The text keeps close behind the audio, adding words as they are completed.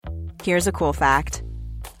Here's a cool fact.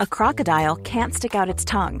 A crocodile can't stick out its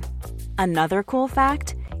tongue. Another cool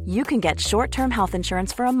fact, you can get short-term health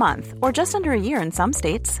insurance for a month or just under a year in some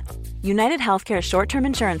states. United Healthcare short-term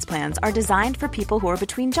insurance plans are designed for people who are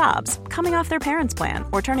between jobs, coming off their parents' plan,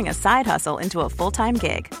 or turning a side hustle into a full-time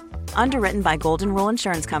gig. Underwritten by Golden Rule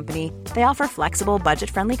Insurance Company, they offer flexible,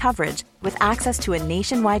 budget-friendly coverage with access to a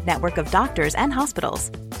nationwide network of doctors and hospitals.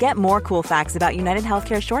 Get more cool facts about United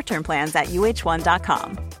Healthcare short-term plans at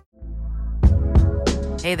uh1.com.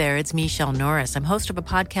 Hey there, it's Michelle Norris. I'm host of a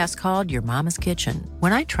podcast called Your Mama's Kitchen.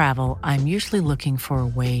 When I travel, I'm usually looking for a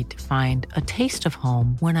way to find a taste of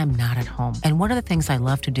home when I'm not at home. And one of the things I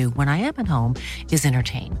love to do when I am at home is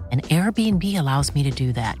entertain. And Airbnb allows me to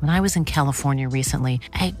do that. When I was in California recently,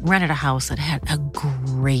 I rented a house that had a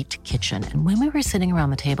great kitchen. And when we were sitting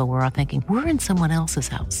around the table, we were all thinking, we're in someone else's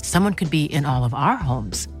house. Someone could be in all of our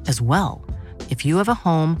homes as well. If you have a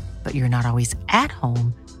home, but you're not always at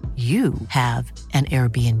home, you have an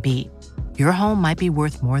Airbnb. Your home might be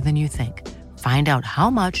worth more than you think. Find out how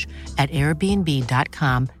much at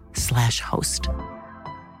airbnb.com/host.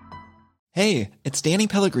 Hey, it's Danny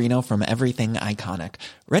Pellegrino from Everything Iconic.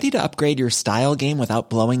 Ready to upgrade your style game without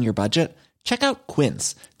blowing your budget? Check out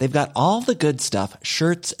Quince. They've got all the good stuff,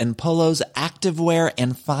 shirts and polos, activewear,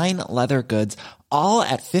 and fine leather goods, all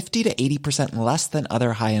at 50 to 80% less than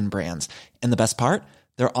other high-end brands. And the best part?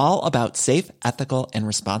 They're all about safe, ethical, and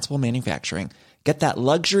responsible manufacturing. Get that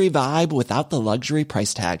luxury vibe without the luxury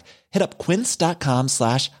price tag. Hit up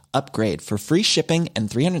quince.com/upgrade for free shipping and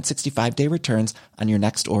 365-day returns on your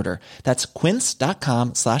next order. That's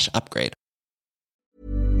quince.com/upgrade.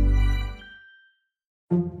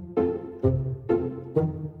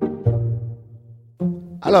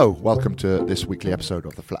 Hello, welcome to this weekly episode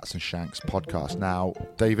of the Flats and Shanks podcast. Now,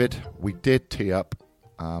 David, we did tee up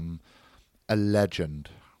a legend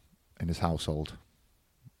in his household,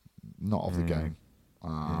 not of the game.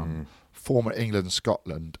 Former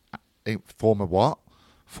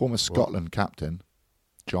Scotland captain,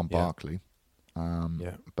 John Barkley.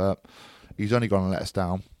 But he's only gone and let us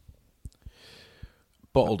down.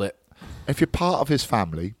 Bottled it. If you're part of his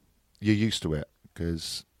family, you're used to it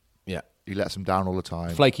because he lets them down all the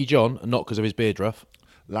time. Flaky John, and not because of his beard rough.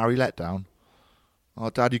 Larry Letdown. Oh,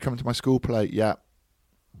 Dad, you coming to my school play? Yeah.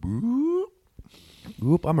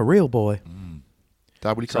 Whoop, I'm a real boy.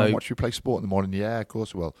 Dad, will you come and watch you play sport in the morning? Yeah, of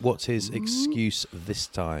course we will. What's his excuse this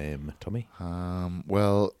time, Tommy?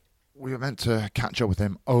 Well, we were meant to catch up with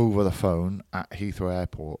him over the phone at Heathrow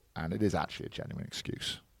Airport, and it is actually a genuine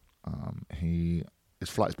excuse. His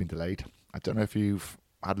flight's been delayed. I don't know if you've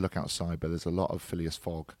had a look outside, but there's a lot of Phileas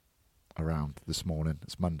fog around this morning.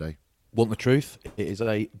 It's Monday. Want the truth? It is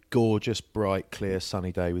a gorgeous, bright, clear,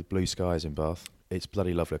 sunny day with blue skies in Bath. It's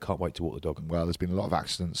bloody lovely. I can't wait to walk the dog. Well, there's been a lot of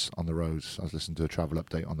accidents on the roads. I was listening to a travel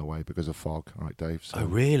update on the way because of fog. All right, Dave. So, oh,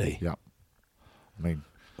 really? Yeah. I mean,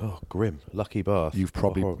 oh, grim. Lucky Bath. You've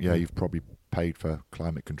probably paid for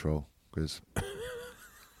climate control because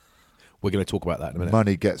we're going to talk about that in a minute.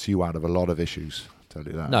 Money gets you out of a lot of issues. I'll tell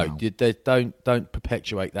you that. No, don't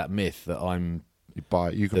perpetuate that myth that I'm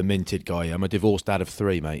the minted guy. I'm a divorced dad of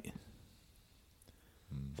 3, mate.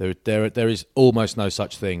 There is almost no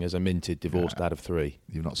such thing as a minted divorced dad of 3.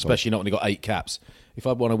 You're not, especially not when you got 8 caps. If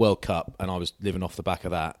I'd won a World Cup and I was living off the back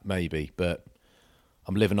of that, maybe. But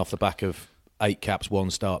I'm living off the back of 8 caps, 1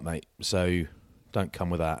 start, mate. So don't come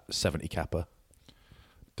with that 70 capper.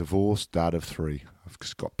 Divorced dad of 3. I've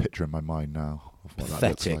just got a picture in my mind now of what that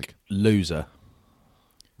looks like. Loser.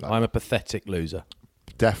 I'm a pathetic loser.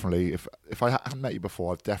 Definitely. If I hadn't met you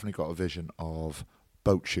before, I've definitely got a vision of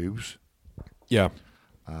boat shoes. Yeah.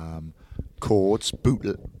 Cords,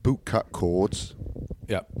 boot cut cords.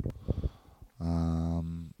 Yeah.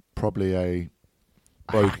 Probably a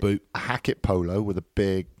road boot, a Hackett polo with a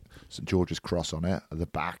big St George's cross on it at the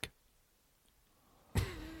back.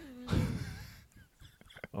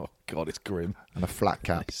 Oh God, it's grim. And a flat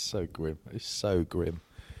cap. It's so grim. It's so grim.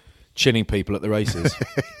 Chinning people at the races.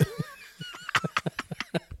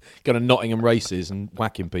 Going to Nottingham races and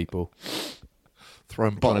whacking people.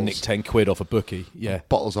 Throwing bottles. Trying to nick 10 quid off a bookie. Yeah.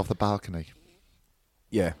 Bottles off the balcony.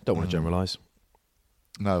 Yeah, don't want to generalise.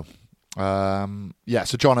 No.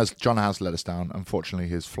 So John has let us down. Unfortunately,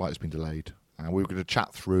 his flight has been delayed. And we were going to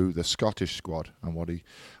chat through the Scottish squad and what he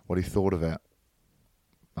thought of it.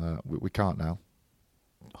 We can't now.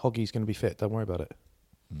 Hoggy's going to be fit. Don't worry about it.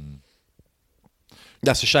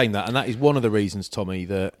 That's a shame, and that is one of the reasons, Tommy,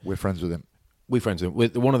 that we're friends with him. We're friends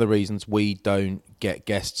with him. One of the reasons we don't get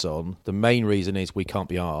guests on. The main reason is we can't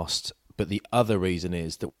be asked, but the other reason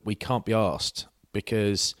is that we can't be asked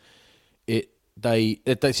because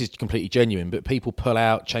this is completely genuine, but people pull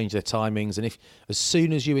out, change their timings, and if as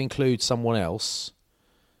soon as you include someone else,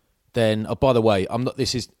 then by the way,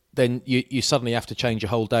 then you suddenly have to change your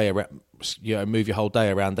whole day around, move your whole day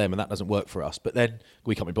around them, and that doesn't work for us. But then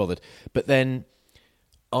we can't be bothered. But then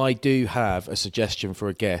I do have a suggestion for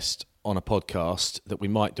a guest on a podcast that we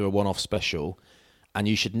might do a one-off special. And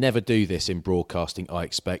you should never do this in broadcasting, I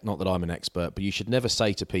expect. Not that I'm an expert, but you should never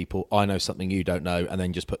say to people, I know something you don't know, and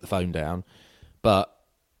then just put the phone down. But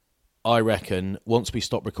I reckon once we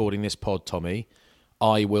stop recording this pod, Tommy,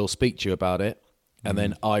 I will speak to you about it. And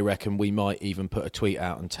then I reckon we might even put a tweet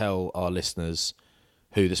out and tell our listeners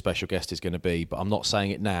who the special guest is going to be. But I'm not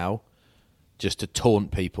saying it now, just to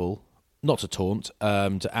taunt people. Not to taunt,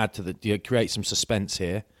 to add to create some suspense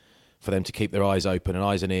here, for them to keep their eyes open and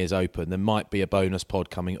eyes and ears open. There might be a bonus pod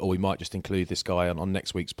coming, or we might just include this guy on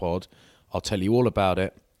next week's pod. I'll tell you all about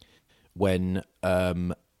it when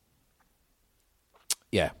when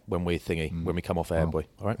we come off air, boy.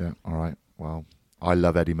 All right? Yeah, all right. Well, I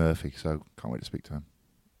love Eddie Murphy, so can't wait to speak to him.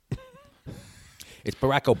 It's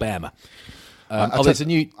Barack Obama.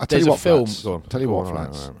 There's a film. Go on. Tell you what,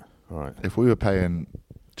 Flats. All right. If we were paying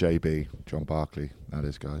JB, John Barclay, that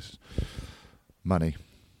is, guys, money,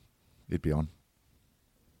 he'd be on.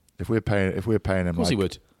 If we were paying him, of course he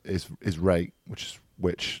would. His rate,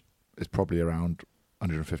 which is probably around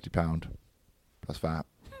 £150 plus VAT,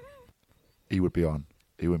 he would be on.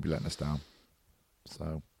 He wouldn't be letting us down.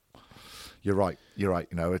 So you're right.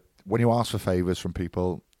 When you ask for favours from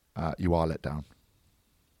people, you are let down.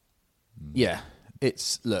 Yeah,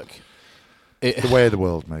 it's the way of the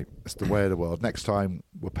world, mate. It's the way of the world. Next time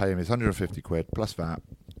we'll pay him his £150 plus VAT,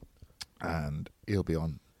 and he'll be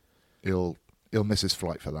on. He'll miss his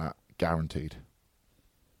flight for that, guaranteed.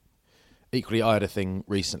 Equally, I had a thing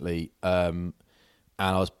recently, and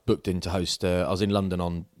I was booked in to host. I was in London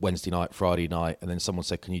on Wednesday night, Friday night, and then someone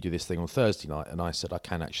said, "Can you do this thing on Thursday night?" And I said, "I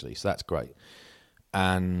can actually." So that's great.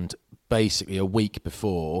 And basically, a week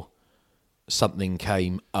before, something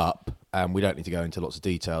came up, and we don't need to go into lots of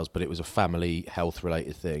details, but it was a family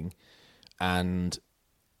health-related thing, and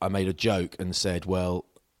I made a joke and said, "Well,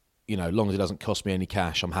 as long as it doesn't cost me any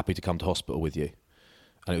cash, I'm happy to come to hospital with you."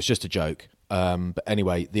 And it was just a joke. But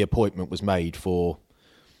anyway, the appointment was made for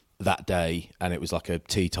that day, and it was like a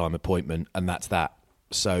tea time appointment, and that's that.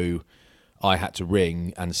 So I had to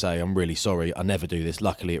ring and say, "I'm really sorry, I never do this."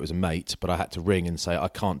 Luckily, it was a mate, but I had to ring and say, "I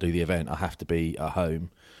can't do the event. I have to be at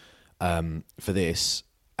home for this."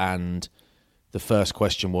 And the first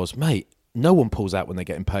question was, "Mate, no one pulls out when they're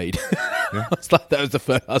getting paid." Yeah. I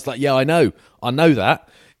was like, "Yeah, I know that."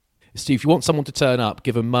 Steve, if you want someone to turn up,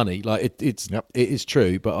 give them money. Like it is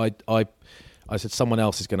true, but I said someone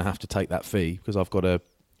else is going to have to take that fee because I've got to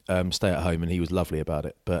stay at home, and he was lovely about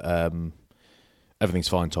it. But everything's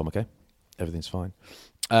fine, Tom. Okay, everything's fine.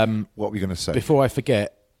 What were you going to say? Before I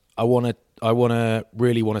forget, I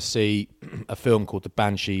really want to see a film called The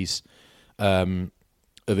Banshees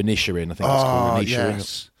of Inisherin. I think it's called Inisherin.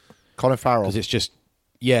 Yes. Colin Farrell. Because it's just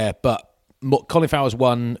but Colin Farrell's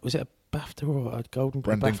won. Was it a BAFTA or a Golden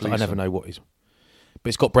Brendan BAFTA? Gleeson. I never know what he's. But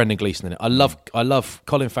it's got Brendan Gleeson in it. I love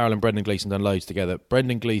Colin Farrell and Brendan Gleeson done loads together.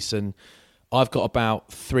 Brendan Gleeson, I've got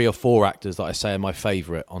about 3 or 4 actors that I say are my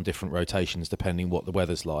favourite on different rotations, depending what the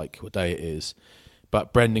weather's like, what day it is.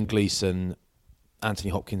 But Brendan Gleeson, Anthony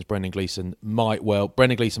Hopkins, Brendan Gleeson might well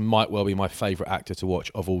be my favourite actor to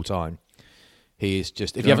watch of all time. He is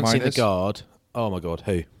just. If you haven't seen The Guard, oh my God,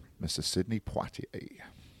 who? Mr. Sidney Poitier.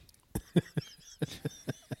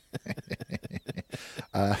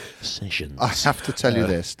 Sessions. I have to tell you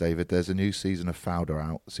this, David. There's a new season of Fauda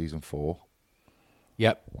out, season 4.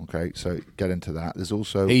 Yep. Okay, so get into that. There's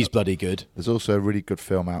also he's bloody good. There's also a really good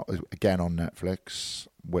film out again on Netflix,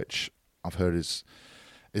 which I've heard is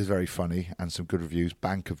very funny and some good reviews.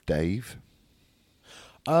 Bank of Dave.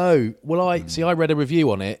 Oh well, I read a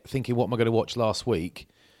review on it, thinking what am I going to watch last week,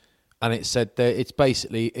 and it said that it's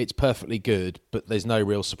perfectly good, but there's no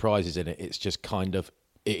real surprises in it. It's just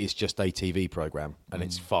it is just a TV program, and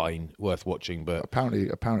it's fine, worth watching. But apparently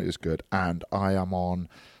it's good, and I am on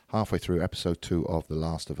halfway through episode 2 of The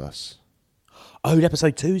Last of Us. Oh,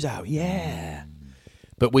 episode 2's out, yeah.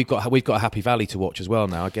 But we've got a Happy Valley to watch as well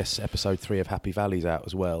now. I guess episode 3 of Happy Valley's out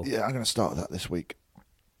as well. Yeah, I'm going to start that this week.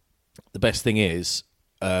 The best thing is,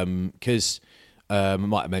 because I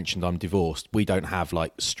might have mentioned I'm divorced, we don't have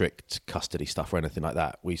like strict custody stuff or anything like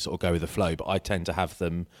that. We sort of go with the flow, but I tend to have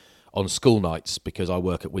them on school nights because I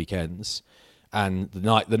work at weekends, and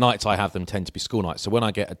the nights I have them tend to be school nights. So when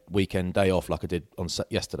I get a weekend day off, like I did on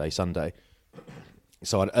yesterday, Sunday,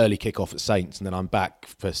 so I'd early kick off at Saints, and then I'm back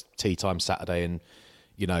for tea time Saturday and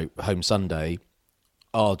home Sunday.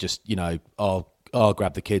 I'll just, I'll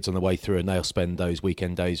grab the kids on the way through and they'll spend those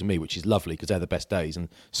weekend days with me, which is lovely because they're the best days, and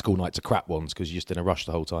school nights are crap ones because you're just in a rush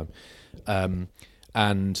the whole time.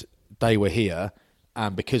 And they were here,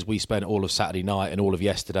 and because we spent all of Saturday night and all of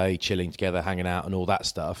yesterday chilling together, hanging out and all that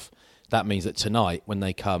stuff, that means that tonight when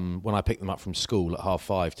they come, when I pick them up from school at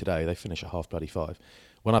 5:30 today, they finish at 5:30.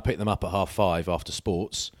 When I pick them up at 5:30 after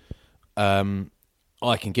sports,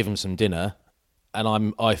 I can give them some dinner,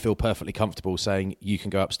 and I feel perfectly comfortable saying you can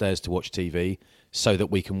go upstairs to watch TV so that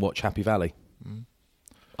we can watch Happy Valley.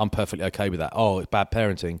 I'm perfectly okay with that. Oh, it's bad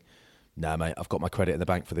parenting. No, mate, I've got my credit in the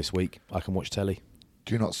bank for this week. I can watch telly.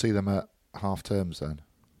 Do you not see them at half terms then?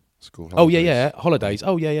 School holidays? Oh, yeah. Holidays.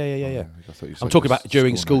 Oh, yeah. I thought you said I'm talking about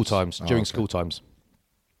during school nights. times. During school times.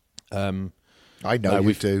 I know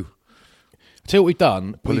you do. Tell you what we've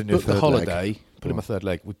done. Pulling We've your booked the third holiday. leg. Pulling my third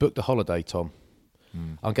leg. We've booked the holiday, Tom.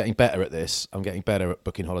 I'm getting better at this. I'm getting better at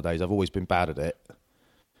booking holidays. I've always been bad at it.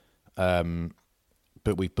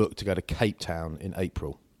 But we've booked to go to Cape Town in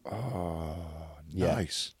April. Oh, Yeah.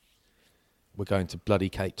 nice. We're going to bloody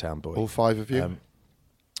Cape Town, boy. All 5 of you?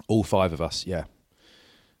 All 5 of us, yeah.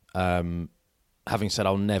 Having said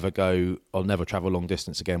I'll never travel long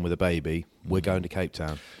distance again with a baby, we're going to Cape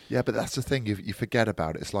Town. Yeah, but that's the thing. You forget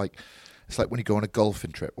about it. It's like when you go on a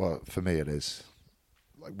golfing trip. Well, for me it is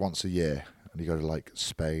like once a year, and you go to like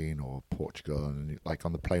Spain or Portugal, and you, like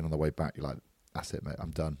on the plane on the way back, you're like, "That's it, mate.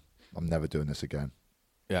 I'm done. I'm never doing this again."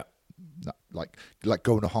 Yeah. No, like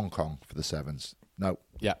going to Hong Kong for the sevens. No.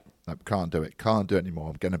 Yeah. No, can't do it. Can't do it anymore.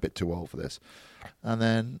 I'm getting a bit too old for this. And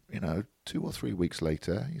then 2 or 3 weeks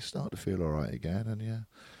later, you start to feel all right again, and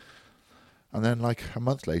then like a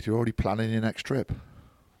month later, you're already planning your next trip.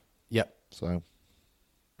 Yep. So,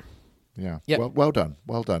 yeah. Yep. Well done.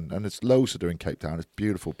 And it's loads to do in Cape Town. It's a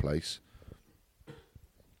beautiful place.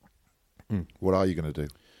 What are you going to do?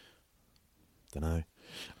 Don't know.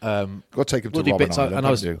 Got to take him to We'll do Robben bits, Island, and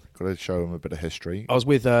I was- haven't you? Got to show him a bit of history. I was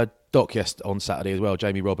with Doc on Saturday as well,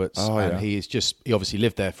 Jamie Roberts, yeah. and he obviously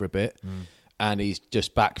lived there for a bit, and he's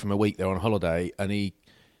just back from a week there on holiday, and he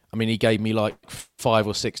gave me like 5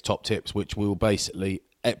 or 6 top tips, which we will basically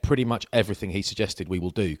pretty much everything he suggested we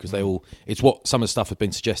will do, because it's what some of the stuff had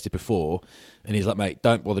been suggested before, and he's like, mate,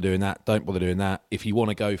 don't bother doing that. If you want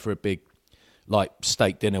to go for a big like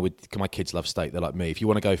steak dinner cause my kids love steak, they're like me. If you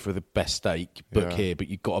want to go for the best steak, book here, but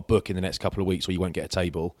you've got to book in the next couple of weeks or you won't get a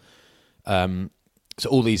table. So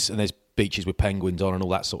all these, and there's beaches with penguins on and all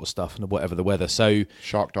that sort of stuff, and whatever the weather. So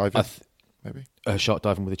Shark diving, maybe? Shark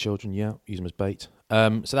diving with the children, yeah, use them as bait.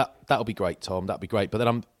 So that'll be great, Tom. That'll be great. But then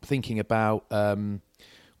I'm thinking about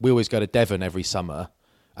we always go to Devon every summer,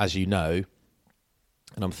 as you know,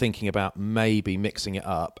 and I'm thinking about maybe mixing it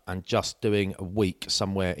up and just doing a week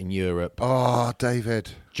somewhere in Europe. Oh, David!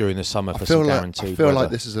 During the summer for some guaranteed I feel weather. like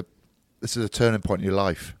this is a turning point in your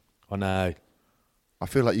life. I know. I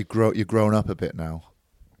feel like you've grown up a bit now.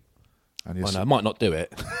 And I know. I might not do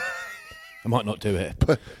it. Put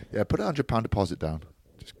a £100 deposit down.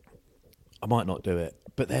 I might not do it,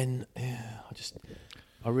 but then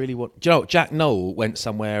I really want. Do you know, Jack Noel went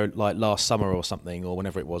somewhere like last summer or something, or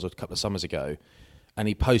whenever it was, or a couple of summers ago, and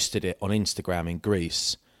he posted it on Instagram in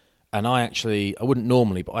Greece. And I wouldn't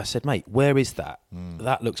normally, but I said, mate, where is that?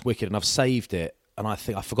 That looks wicked, and I've saved it, and I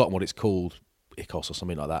think I've forgotten what it's called, Icos or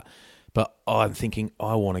something like that. But I'm thinking,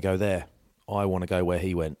 I want to go there. I want to go where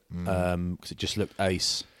he went because it just looked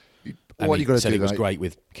ace. And what you got to do? It was great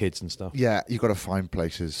with kids and stuff. Yeah, you got to find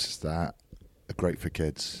places that are great for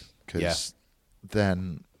kids, because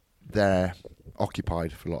then they're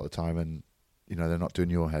occupied for a lot of the time, and they're not doing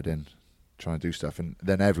your head in trying to do stuff, and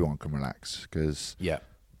then everyone can relax, because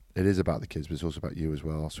it is about the kids, but it's also about you as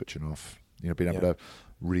well, switching off. Being able to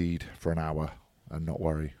read for an hour and not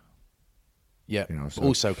worry. Yeah.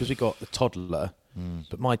 Also, because we got the toddler,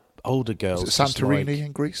 but my older girls. Was it Santorini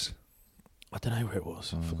in Greece? I don't know where it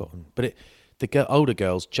was. I've forgotten. But the older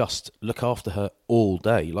girls just look after her all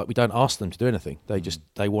day. Like, we don't ask them to do anything.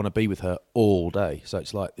 They want to be with her all day. So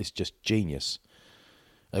it's like, it's just genius.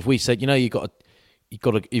 If we said,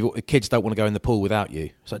 kids don't want to go in the pool without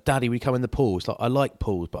you. It's like, Daddy, we come in the pool. It's like, I like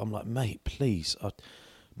pools, but I'm like, mate, please.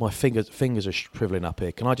 My fingers are shriveling up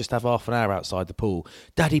here. Can I just have half an hour outside the pool?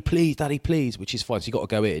 Daddy, please, which is fine. So you got to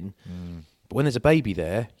go in. But when there's a baby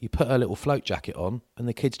there, you put a little float jacket on, and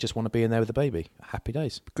the kids just want to be in there with the baby. Happy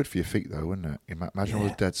days. Good for your feet, though, wouldn't it? Imagine all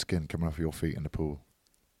the dead skin coming off your feet in the pool.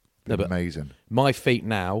 Amazing. My feet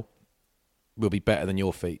now will be better than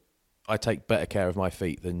your feet. I take better care of my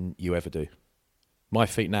feet than you ever do. My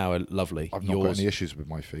feet now are lovely. I've not got any issues with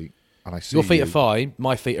my feet. And I see your feet are fine.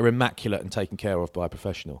 My feet are immaculate and taken care of by a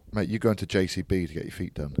professional. Mate, you go into JCB to get your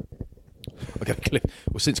feet done.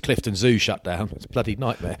 Well, since Clifton Zoo shut down, it's a bloody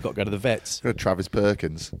nightmare. Got to go to the vets. Go to Travis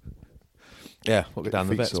Perkins. Yeah, got to go down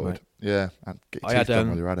the Feet vets, sorted. mate. Yeah, and get your I teeth had, done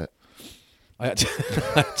while you're at it. I had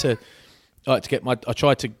to, I had to get my. I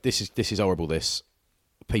tried to. This is horrible. This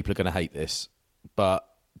people are going to hate this, but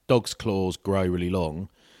dog's claws grow really long,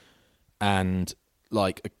 and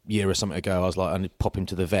like a year or something ago, I was like, I need to pop him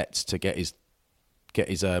to the vets to get his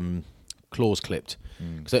claws clipped.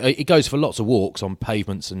 So he goes for lots of walks on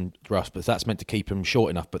pavements and rough, but that's meant to keep him short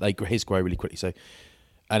enough. But his grow really quickly. So,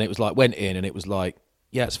 and it was like went in, and it was like,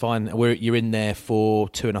 yeah, it's fine. You're in there for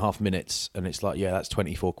 2.5 minutes, and it's like, yeah, that's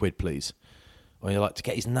 24 quid, please. Or you're like, to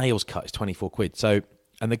get his nails cut, it's 24 quid. So,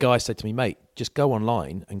 and the guy said to me, mate, just go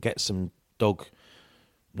online and get some dog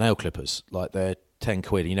nail clippers. Like they're 10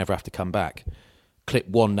 quid, and you never have to come back. Clip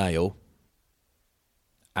one nail.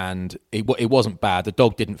 And it wasn't bad. The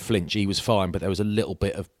dog didn't flinch. He was fine, but there was a little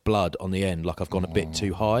bit of blood on the end, like I've gone a bit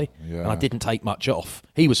too high. Yeah. And I didn't take much off.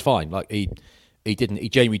 He was fine. Like he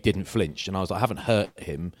genuinely didn't flinch. And I was like, I haven't hurt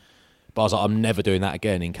him, but I was like, I'm never doing that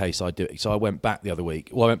again in case I do it. So I went back the other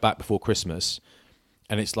week. Well, I went back before Christmas,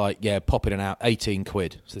 and it's like, yeah, pop in and out, 18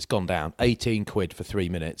 quid. So it's gone down, 18 quid for 3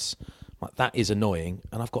 minutes. Like that is annoying,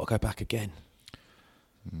 and I've got to go back again.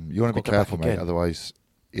 You want to be careful, mate. again. Otherwise,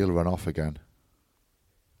 he'll run off again.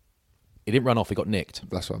 He didn't run off. He got nicked.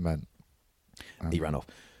 That's what I meant. He ran off.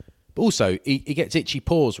 But also, he gets itchy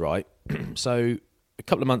paws, right? So a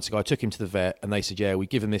couple of months ago, I took him to the vet, and they said, yeah, we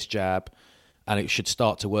give him this jab, and it should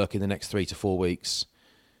start to work in the next 3 to 4 weeks.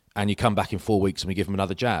 And you come back in 4 weeks, and we give him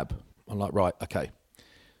another jab. I'm like, right, okay.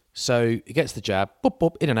 So he gets the jab, boop,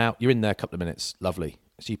 boop, in and out. You're in there a couple of minutes. Lovely.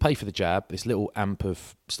 So you pay for the jab. This little amp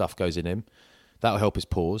of stuff goes in him. That'll help his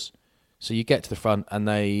paws. So you get to the front, and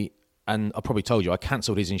I probably told you, I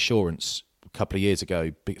cancelled his insurance a few years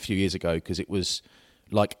ago, because it was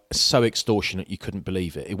like so extortionate you couldn't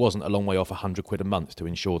believe it. It wasn't a long way off 100 quid a month to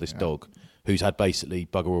insure this dog who's had basically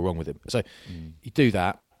bugger all wrong with him. So you do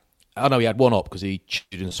that. I know he had one op because he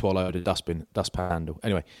chewed and swallowed a dust handle.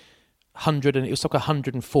 Anyway, it was like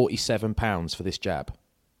 £147 for this jab.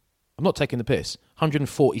 I'm not taking the piss.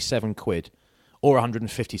 147 quid or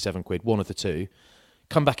 157 quid, one of the two.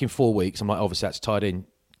 Come back in 4 weeks. I'm like, obviously that's tied in.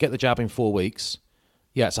 Get the jab in 4 weeks.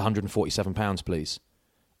 Yeah, it's £147, please.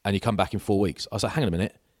 And you come back in 4 weeks. I was like, hang on a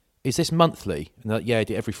minute. Is this monthly? And they're like, yeah, I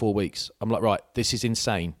do it every 4 weeks. I'm like, right, this is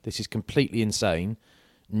insane. This is completely insane.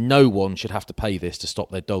 No one should have to pay this to stop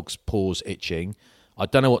their dog's paws itching. I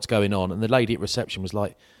don't know what's going on. And the lady at reception was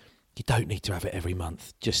like, you don't need to have it every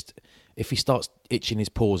month. Just, if he starts itching his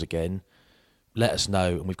paws again, let us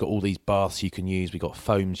know. And we've got all these baths you can use. We've got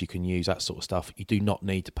foams you can use, that sort of stuff. You do not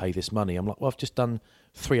need to pay this money. I'm like, well, I've just done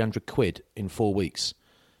 300 quid in 4 weeks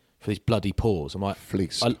for these bloody paws. I'm like,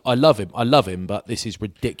 Fleece. I love him, but this is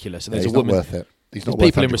ridiculous. And there's he's a woman, not worth it. He's not people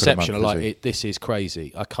worth in 100 quid a reception are month, is like, he? this is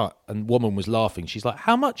crazy. I can't. And woman was laughing. She's like,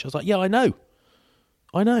 how much? I was like, yeah, I know.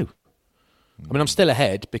 I mean, I'm still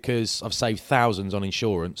ahead because I've saved thousands on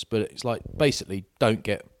insurance, but it's like, basically, don't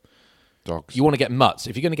get Dogs. You want to get mutts.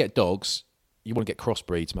 If you're going to get dogs, you want to get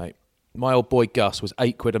crossbreeds, mate. My old boy Gus was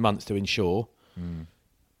 8 quid a month to insure,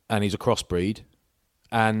 and he's a crossbreed.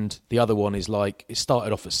 And the other one is like, it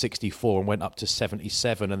started off at 64 and went up to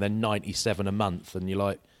 77 and then 97 a month. And you're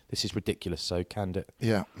like, this is ridiculous. So canned it.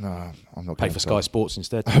 Yeah, no, I'm not Pay going for to. Sky Sports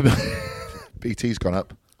instead. BT's gone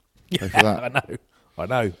up. Pay Yeah, for that. I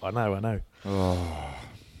know.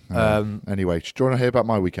 Anyway, do you want to hear about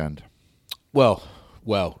my weekend? Well,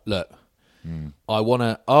 look, I want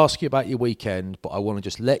to ask you about your weekend, but I want to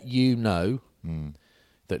just let you know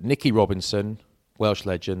that Nicky Robinson, Welsh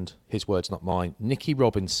legend, his words, not mine, Nicky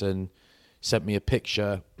Robinson sent me a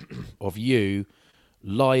picture of you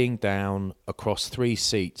lying down across 3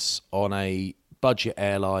 seats on a budget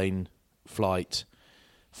airline flight,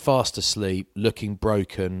 fast asleep, looking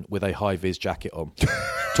broken with a high-vis jacket on.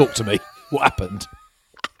 Talk to me. What happened?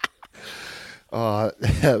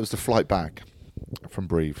 It was the flight back from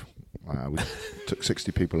Brive. We took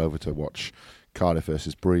 60 people over to watch Cardiff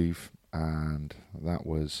versus Brive, and that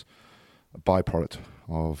was a byproduct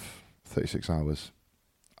of 36 hours.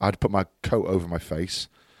 I had to put my coat over my face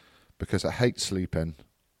because I hate sleeping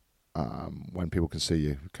when people can see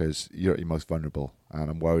you, because you're at your most vulnerable, and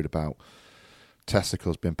I'm worried about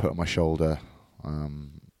testicles being put on my shoulder,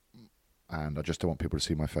 and I just don't want people to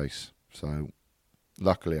see my face. So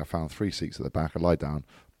luckily I found 3 seats at the back. I lied down,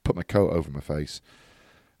 put my coat over my face,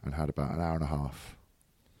 and had about an hour and a half.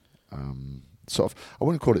 Sort of, I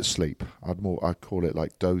wouldn't call it sleep. I'd call it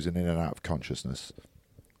like dozing in and out of consciousness.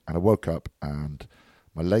 And I woke up and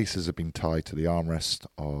my laces had been tied to the armrest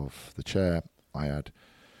of the chair. I had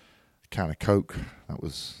can of Coke that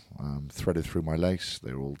was threaded through my lace.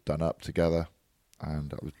 They were all done up together,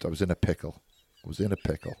 and I was in a pickle.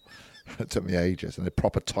 It took me ages, and they're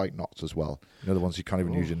proper tight knots as well. You know, the ones you can't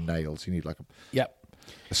even use your nails. You need like a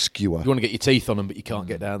skewer. You want to get your teeth on them, but you can't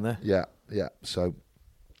get down there. Yeah. So,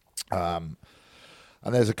 and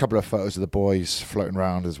there's a couple of photos of the boys floating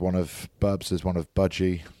around. There's one of Bubs, there's one of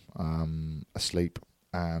Budgie asleep,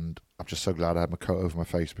 and I'm just so glad I had my coat over my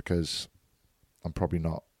face because I'm probably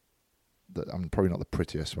not the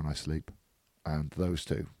prettiest when I sleep. And those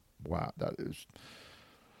two, wow, that is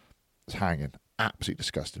hanging. Absolutely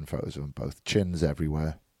disgusting photos of them both. Chins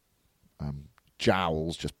everywhere.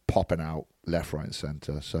 Jowls just popping out left, right and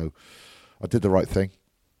centre. So I did the right thing.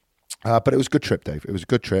 But it was a good trip, Dave. It was a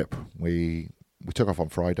good trip. We took off on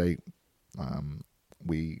Friday.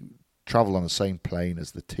 We travelled on the same plane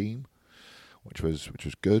as the team, which was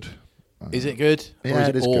good. Is it good? Yeah, or is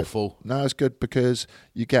it is awful? Good. No, it's good because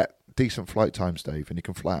you get decent flight times, Dave, and you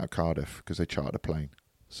can fly out of Cardiff because they chartered a plane.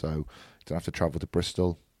 So you don't have to travel to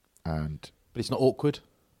Bristol. But it's not awkward?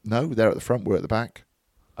 No, they're at the front, we're at the back.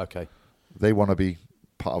 Okay. They want to be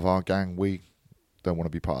part of our gang. We don't want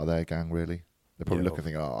to be part of their gang, really. They're probably looking and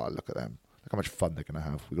thinking, oh, look at them. Look how much fun they're going to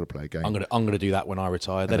have. We've got to play a game. I'm gonna do that when I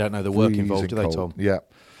retire. They don't know the work involved, do they, Tom? Yeah.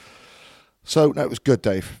 So, no, it was good,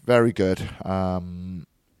 Dave. Very good. Everyone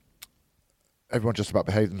just about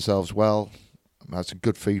behaved themselves well. I had some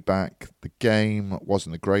good feedback. The game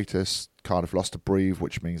wasn't the greatest. Cardiff lost to Brive,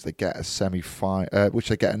 which means they get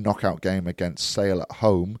a knockout game against Sale at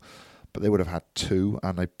home, but they would have had 2,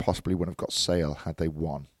 and they possibly wouldn't have got Sale had they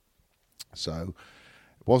won. So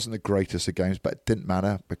it wasn't the greatest of games, but it didn't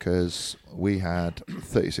matter because we had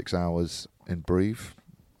 36 hours in Brive,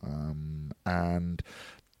 and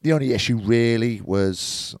the only issue really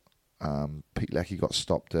was Pete Leckie got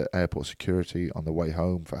stopped at airport security on the way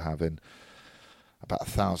home for having about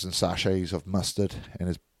 1,000 sachets of mustard in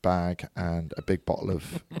his bag and a big bottle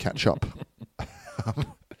of ketchup.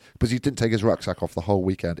 Because he didn't take his rucksack off the whole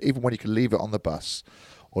weekend. Even when he could leave it on the bus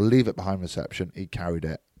or leave it behind reception, he carried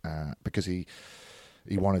it because he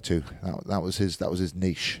wanted to. That was his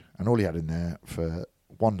niche. And all he had in there for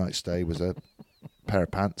one night stay was a pair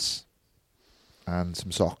of pants and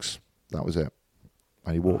some socks. That was it.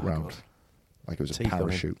 And he walked round like it was a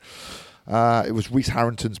parachute. It was Reese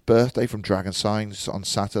Harrington's birthday from Dragon Signs on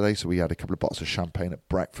Saturday, so we had a couple of bottles of champagne at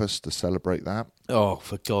breakfast to celebrate that. Oh,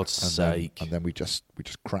 for God's sake! And then we just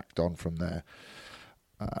cracked on from there.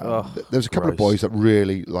 There was a couple of boys that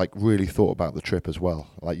really thought about the trip as well.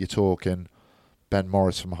 Like you're talking Ben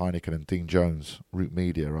Morris from Heineken and Dean Jones, Root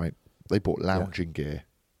Media, right? They bought lounging gear.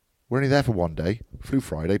 We're only there for one day. Flew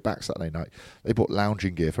Friday, back Saturday night. They bought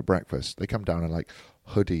lounging gear for breakfast. They come down in like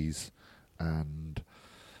hoodies and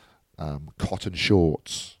cotton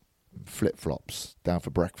shorts, flip-flops down for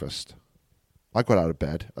breakfast. I got out of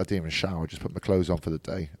bed. I didn't even shower. I just put my clothes on for the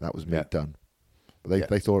day. That was me done. But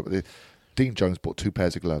they thought Dean Jones bought 2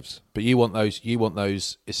 pairs of gloves. But you want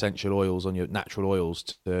those essential oils on your natural oils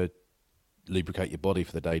to lubricate your body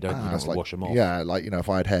for the day, don't you? You don't want to wash them off. Yeah, like if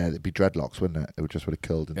I had hair, it'd be dreadlocks, wouldn't it? It would just would have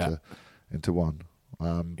curled into one.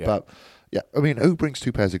 But yeah, I mean, who brings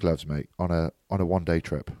 2 pairs of gloves, mate, on a 1-day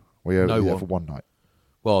trip? We're only there for one night.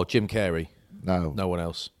 Well, Jim Carrey. No one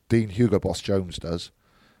else. Dean Hugo Boss Jones does.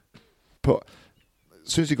 As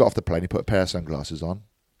soon as he got off the plane, he put a pair of sunglasses on.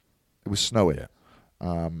 It was snowing,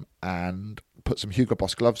 and put some Hugo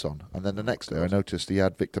Boss gloves on. And then the next day, I noticed he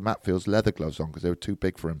had Victor Matfield's leather gloves on because they were too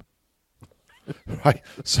big for him. Right.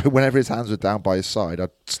 So whenever his hands were down by his side,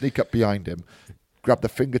 I'd sneak up behind him, grab the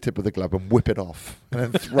fingertip of the glove, and whip it off, and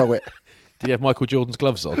then throw it. Did he have Michael Jordan's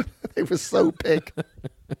gloves on? They were so big.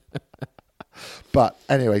 But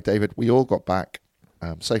anyway, David, we all got back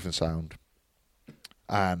safe and sound,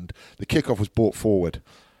 and the kickoff was brought forward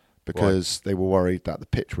because they were worried that the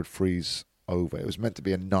pitch would freeze over. It was meant to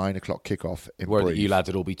be a 9 o'clock kickoff in Worried Brive. that you lads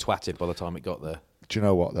would all be twatted by the time it got there. Do you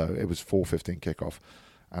know what though? It was 4:15 kickoff,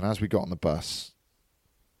 and as we got on the bus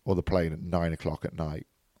or the plane at 9 o'clock at night,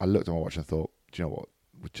 I looked at my watch and thought, do you know what?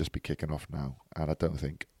 We'd just be kicking off now, and I don't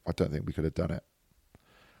think we could have done it.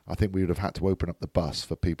 I think we would have had to open up the bus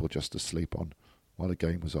for people just to sleep on while the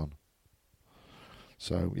game was on.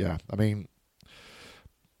 So, yeah, I mean,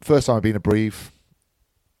 first time I've been to Brive.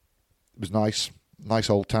 It was nice. Nice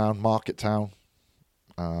old town, market town.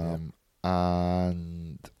 And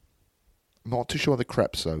I'm not too sure of the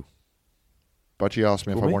crepes, though. Budgie asked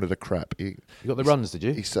me if I wanted a crepe. You got the runs, did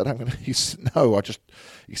you? He said, he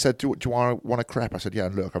said, do you want a crepe? I said, yeah,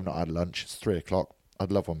 look, I've not had lunch. It's 3 o'clock.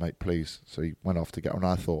 I'd love one, mate, please. So he went off to get one.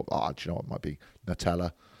 I thought, do you know what? It might be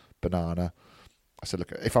Nutella, banana. I said,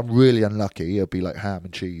 look, if I'm really unlucky, it'll be like ham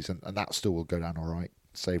and cheese, and that still will go down all right.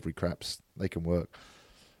 savoury crepes. They can work.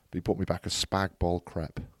 But he brought me back a spag bol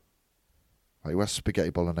crepe. Like, where's spaghetti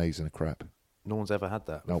bolognese in a crepe? No one's ever had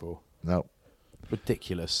that before. No.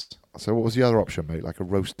 Ridiculous. So what was the other option, mate? Like a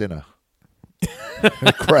roast dinner?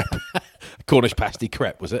 A crepe. Cornish pasty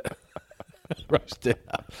crepe, was it? Roast dinner.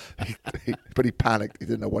 But he panicked. He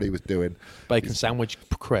didn't know what he was doing. Bacon sandwich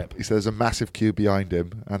crepe. He said there's a massive queue behind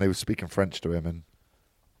him, and they were speaking French to him, and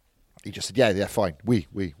he just said, yeah, fine. We.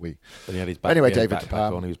 And he had his Anyway, David,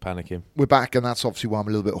 backpack on. He was panicking. We're back, and that's obviously why I'm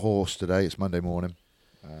a little bit hoarse today. It's Monday morning.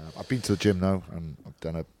 I've been to the gym now, and I've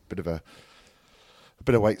done a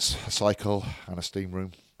bit of weights, a cycle, and a steam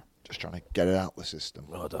room. Just trying to get it out the system.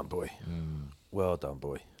 Well done, boy. Well done,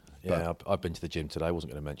 boy. Yeah, I've been to the gym today. I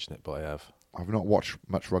wasn't going to mention it, but I have. I've not watched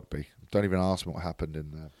much rugby. Don't even ask me what happened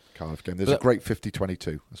in the Cardiff game. There's a great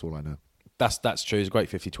 50-22. That's all I know. That's true. It's a great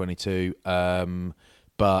 50-22.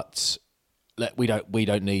 But we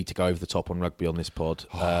don't need to go over the top on rugby on this pod.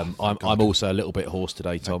 I'm also a little bit hoarse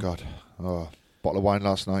today, Tom. Thank God. Bottle of wine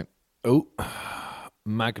last night. Oh,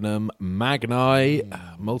 Magnum, Magni,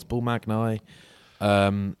 multiple Magni.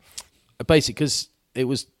 Basically, because it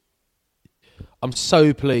was. I'm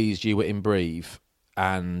so pleased you were in Brive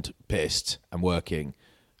and pissed and working,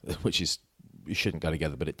 which is, you shouldn't go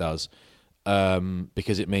together, but it does,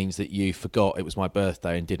 because it means that you forgot it was my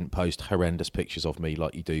birthday and didn't post horrendous pictures of me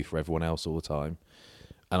like you do for everyone else all the time.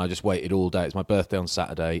 And I just waited all day. It's my birthday on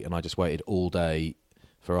Saturday, and I just waited all day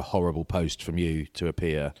for a horrible post from you to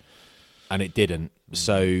appear, and it didn't.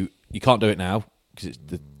 So you can't do it now because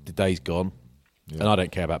the day's gone. Yeah. And I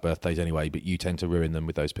don't care about birthdays anyway, but you tend to ruin them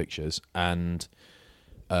with those pictures. And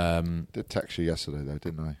did text you yesterday though,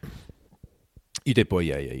 didn't I? You did, boy.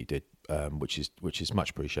 Yeah, you did. Which is much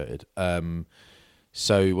appreciated. Had just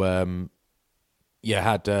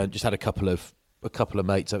had a couple of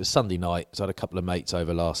mates. It was Sunday night, so I had a couple of mates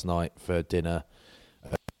over last night for dinner.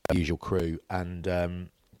 Usual crew, and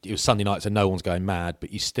it was Sunday night, so no one's going mad.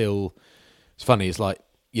 But you still, it's funny. It's like,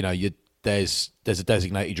 you know, there's a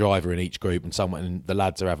designated driver in each group, and the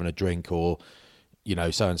lads are having a drink, or, you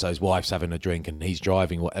know, so and so's wife's having a drink and he's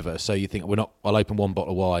driving, whatever. So you think, I'll open one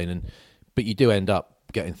bottle of wine, but you do end up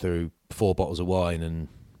getting through 4 bottles of wine and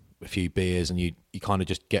a few beers, and you kind of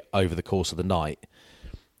just get over the course of the night.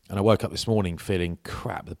 And I woke up this morning feeling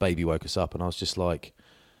crap. The baby woke us up, and I was just like,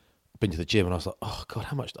 been to the gym, and I was like, oh God,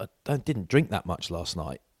 how much? I didn't drink that much last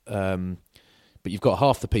night. But you've got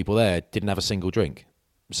half the people there didn't have a single drink.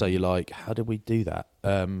 So you're like, how did we do that?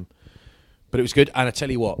 But it was good. And I tell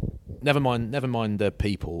you what, never mind the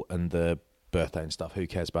people and the birthday and stuff. Who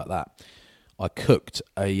cares about that? I cooked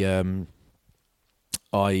a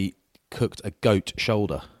goat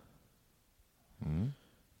shoulder,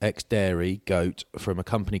 ex-dairy goat from a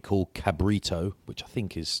company called Cabrito, which I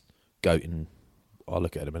think is goat in. I'll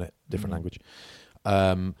look at it in a minute. Different language.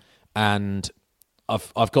 And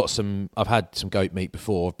I've had some goat meat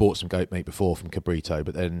before. I've bought some goat meat before from Cabrito,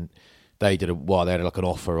 but then they had like an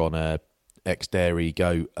offer on a ex-dairy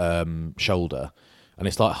goat shoulder, and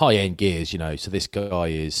it's like high-end gears, you know. So this guy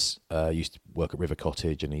is used to work at River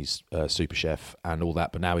Cottage, and he's a super chef and all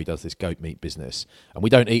that, but now he does this goat meat business, and we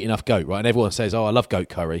don't eat enough goat, right? And everyone says, oh, I love goat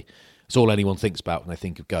curry. It's all anyone thinks about when they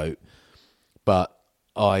think of goat. But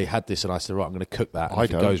I had this, and I said, right, I'm going to cook that. And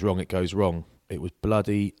if it goes wrong, it goes wrong. It was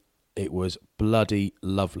bloody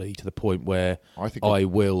lovely, to the point where I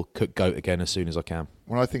will cook goat again as soon as I can.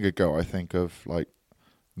 When I think of goat, I think of like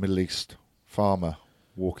Middle East farmer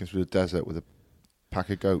walking through the desert with a pack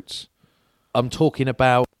of goats. I'm talking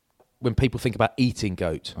about when people think about eating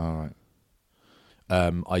goat. All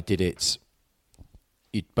right. I did it.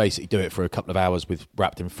 You'd basically do it for a couple of hours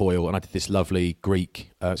wrapped in foil, and I did this lovely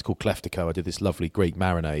Greek. It's called kleftico. I did this lovely Greek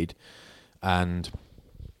marinade, and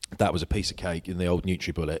that was a piece of cake in the old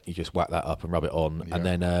NutriBullet. You just whack that up and rub it on, and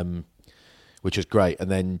then, which was great.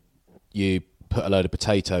 And then you put a load of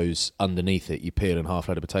potatoes underneath it. You peel in half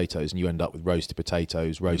a load of potatoes, and you end up with roasted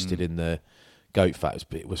potatoes roasted in the goat fat.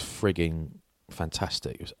 It was frigging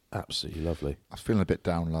fantastic. It was absolutely lovely. I was feeling a bit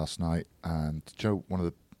down last night, and Joe, one of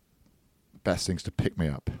the best things to pick me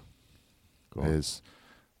up is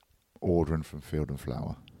ordering from Field and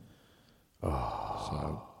Flower. Oh.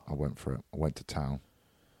 So I went for it. I went to town.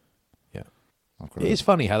 Yeah. It is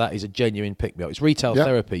funny how that is a genuine pick-me-up. It's retail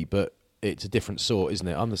therapy, but it's a different sort, isn't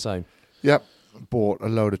it? I'm the same. Yep. Bought a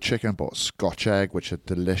load of chicken, bought Scotch egg, which are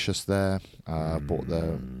delicious there. Bought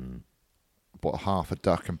half a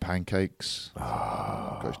duck and pancakes.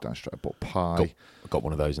 Goes down straight. I bought pie. Got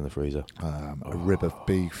one of those in the freezer. A rib of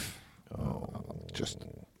beef.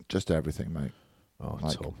 Just everything, mate.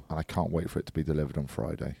 Tom. And I can't wait for it to be delivered on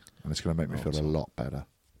Friday. And it's going to make me feel a lot better.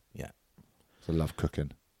 Yeah. So I love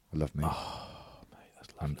cooking. I love meat. Oh, mate,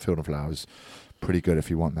 And Field and Flower is pretty good if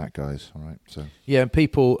you want that, guys. All right. So yeah, and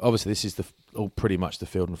people, obviously, this is pretty much the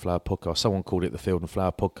Field and Flower podcast. Someone called it the Field and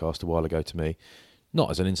Flower podcast a while ago to me, not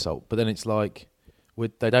as an insult, but then it's like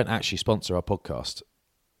they don't actually sponsor our podcast.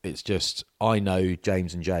 It's just I know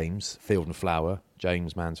James and James, Field and Flower,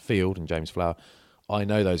 James Mansfield and James Flower. I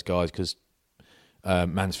know those guys because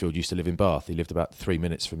Mansfield used to live in Bath. He lived about 3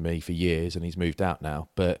 minutes from me for years, and he's moved out now.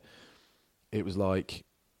 But it was like,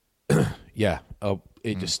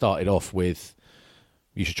 it just started off with,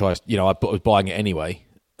 you should try, I was buying it anyway,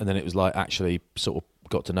 and then it was like actually sort of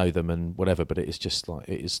got to know them and whatever, but it is just like,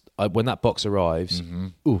 when that box arrives,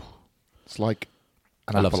 ooh. It's like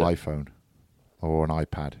an Apple iPhone or an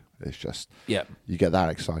iPad. It's just, you get that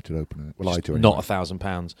excited opening it. Well, I do anyway. Not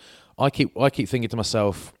 £1,000. I keep thinking to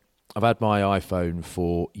myself, I've had my iPhone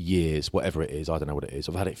for years, whatever it is, I don't know what it is.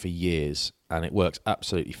 I've had it for years, and it works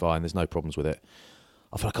absolutely fine. There's no problems with it.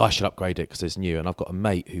 I feel like I should upgrade it because it's new. And I've got a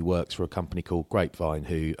mate who works for a company called Grapevine,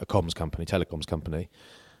 a telecoms company.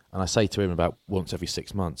 And I say to him about once every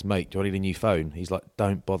 6 months, mate, do I need a new phone? He's like,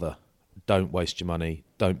 don't bother. Don't waste your money.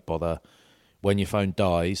 Don't bother. When your phone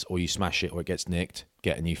dies or you smash it or it gets nicked,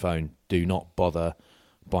 get a new phone. Do not bother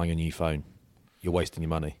buying a new phone. You're wasting your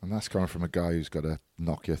money. And that's coming from a guy who's got a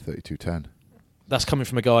Nokia 3210. That's coming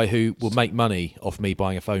from a guy who will make money off me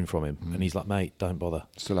buying a phone from him. And he's like, mate, don't bother.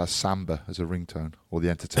 Still has Samba as a ringtone, or The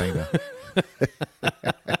Entertainer.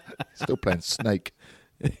 Still playing Snake.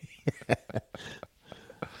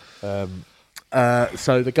 So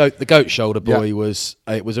the goat shoulder boy was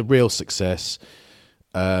a real success.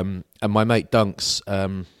 And my mate Dunks,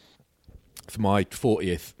 for my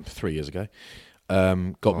 40th 3 years ago,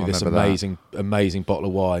 got me this amazing bottle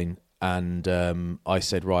of wine, and I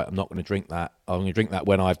said, right, I'm not going to drink that. I'm going to drink that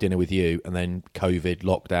when I have dinner with you. And then COVID,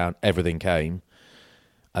 lockdown, everything came,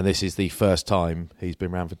 and this is the first time he's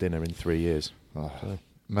been round for dinner in 3 years.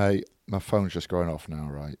 Mate, my phone's just going off now,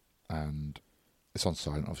 right? And it's on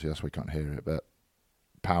silent, obviously, that's why you can't hear it. But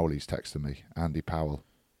Powley's texting me, Andy Powell.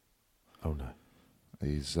 Oh no,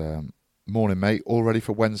 he's morning, mate. All ready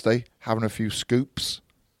for Wednesday? Having a few scoops.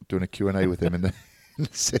 Doing a Q&A with him in the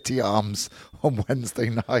City Arms on Wednesday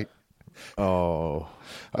night. Oh.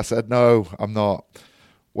 I said, no, I'm not.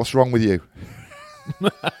 What's wrong with you?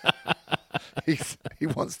 He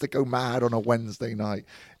wants to go mad on a Wednesday night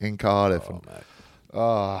in Cardiff.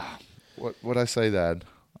 What would I say then?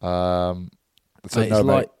 So mate, no,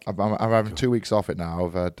 mate, I'm having 2 weeks off it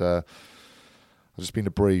now. I've just been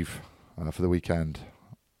to Breathe for the weekend.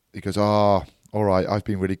 He goes, all right, I've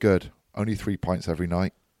been really good. Only 3 pints every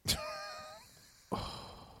night.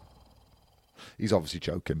 He's obviously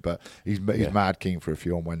joking, but he's mad keen for a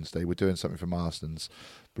few on Wednesday. We're doing something for Marston's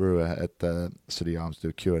Brewer at the City Arms to do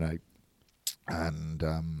a Q&A.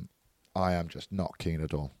 And I am just not keen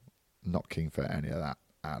at all. Not keen for any of that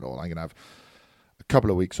at all. I'm going to have a couple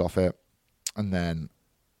of weeks off it. And then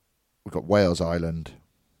we've got Wales Island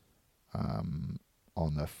on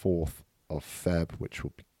the 4th of Feb, which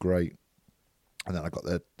will be great. And then I've got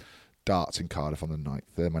the darts in Cardiff on the 9th.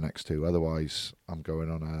 They're my next two. Otherwise, I'm going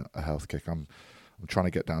on a health kick. I'm trying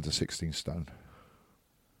to get down to 16 stone,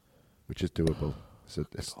 which is doable.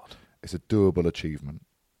 It's a doable achievement.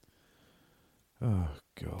 Oh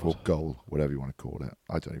God. Or goal, whatever you want to call it.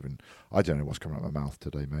 I don't know what's coming out of my mouth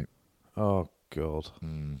today, mate. Oh God.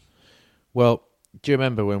 Well, do you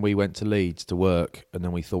remember when we went to Leeds to work and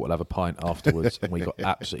then we thought we'll have a pint afterwards and we got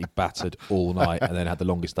absolutely battered all night and then had the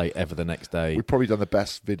longest day ever the next day? We've probably done the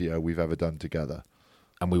best video we've ever done together.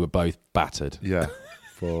 And we were both battered. Yeah.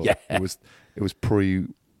 It was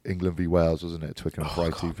pre-England v Wales, wasn't it? Twickenham for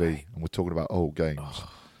ITV. Mate. And we're talking about old games.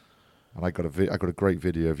 And I got a great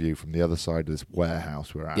video of you from the other side of this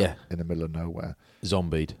warehouse we're at in the middle of nowhere.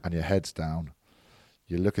 Zombied. And your head's down.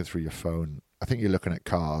 You're looking through your phone. I think you're looking at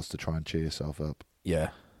cars to try and cheer yourself up. Yeah.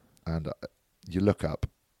 And you look up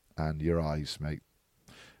and your eyes, mate,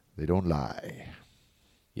 they don't lie.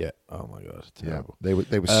 Yeah. Oh, my God. Terrible. Yeah.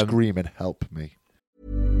 They were screaming, help me.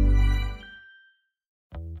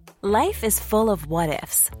 Life is full of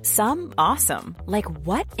what-ifs. Some awesome. Like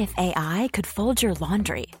what if AI could fold your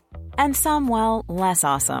laundry? And some, well, less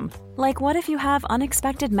awesome. Like what if you have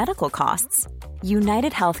unexpected medical costs?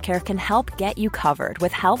 United Healthcare can help get you covered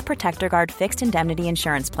with Health Protector Guard fixed indemnity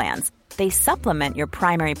insurance plans. They supplement your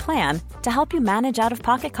primary plan to help you manage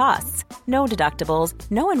out-of-pocket costs. No deductibles,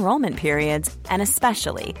 no enrollment periods, and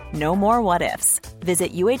especially no more what-ifs.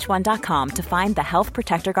 Visit uh1.com to find the Health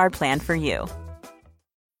Protector Guard plan for you.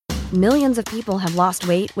 Millions of people have lost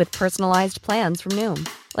weight with personalized plans from Noom.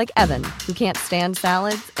 Like Evan, who can't stand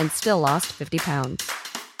salads and still lost 50 pounds.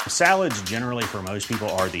 Salads generally for most people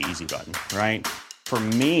are the easy button, right? For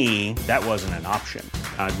me, that wasn't an option.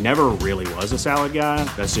 I never really was a salad guy.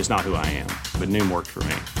 That's just not who I am. But Noom worked for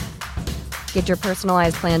me. Get your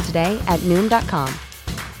personalized plan today at Noom.com.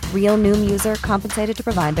 Real Noom user compensated to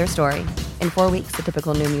provide their story. In 4 weeks, the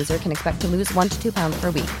typical Noom user can expect to lose 1 to 2 pounds per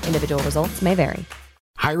week. Individual results may vary.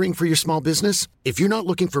 Hiring for your small business? If you're not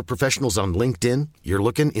looking for professionals on LinkedIn, you're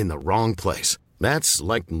looking in the wrong place. That's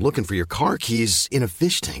like looking for your car keys in a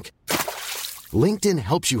fish tank. LinkedIn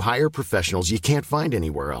helps you hire professionals you can't find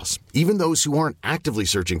anywhere else, even those who aren't actively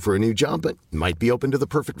searching for a new job but might be open to the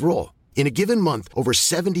perfect role. In a given month, over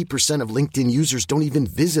 70% of LinkedIn users don't even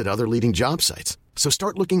visit other leading job sites. So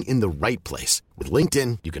start looking in the right place. With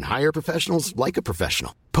LinkedIn, you can hire professionals like a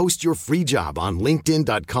professional. Post your free job on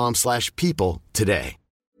linkedin.com/people today.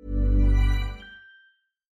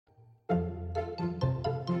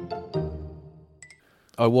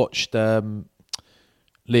 I watched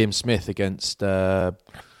Liam Smith against So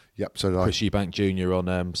did I. Chris Eubank Jr.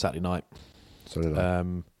 on Saturday night. So did I.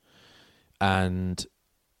 And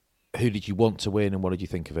who did you want to win, and what did you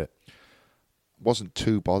think of it? Wasn't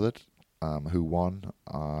too bothered who won.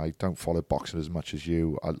 I don't follow boxing as much as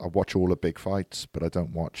you. I watch all the big fights, but I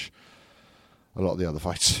don't watch a lot of the other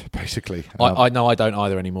fights, basically. I know I don't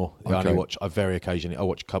either anymore. Okay. I only watch, I very occasionally, I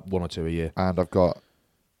watch one or two a year. And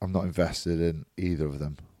I'm not invested in either of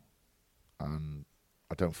them. And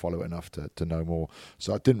I don't follow it enough to know more.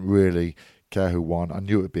 So I didn't really care who won. I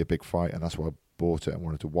knew it would be a big fight, and that's why I bought it and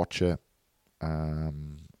wanted to watch it.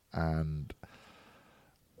 And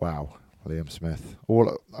wow, Liam Smith.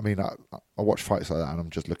 I watch fights like that, and I'm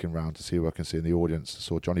just looking around to see who I can see in the audience. I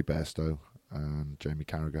saw Johnny Bairstow and Jamie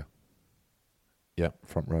Carragher. Yeah,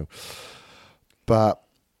 front row. But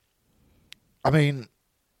I mean,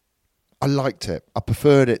 I liked it. I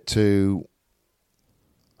preferred it to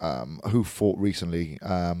who fought recently,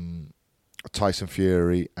 Tyson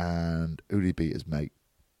Fury, and who did he beat his mate?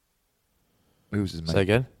 Who was his mate? Say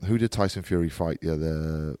again? Who did Tyson Fury fight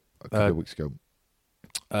a couple of weeks ago?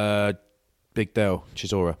 Big Dale,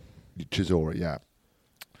 Chisora, yeah.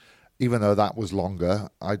 Even though that was longer,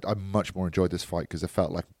 I much more enjoyed this fight because it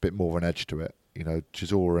felt like a bit more of an edge to it. You know,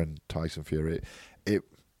 Chisora and Tyson Fury,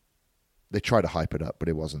 they tried to hype it up, but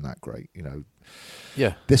it wasn't that great. You know,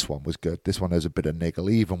 yeah. This one was good. This one has a bit of niggle.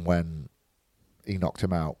 Even when he knocked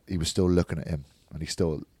him out, he was still looking at him, and he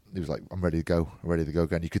was like, "I'm ready to go. I'm ready to go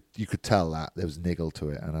again." You could tell that there was niggle to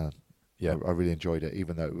it, and I really enjoyed it,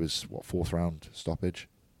 even though it was fourth round stoppage.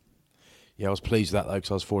 Yeah, I was pleased with that though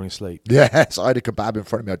because I was falling asleep. Yes, I had a kebab in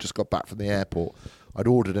front of me. I just got back from the airport. I'd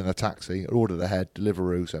ordered in a taxi. I'd ordered ahead,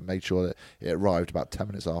 Deliveroo, so I made sure that it arrived about 10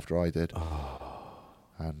 minutes after I did.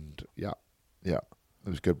 And yeah, it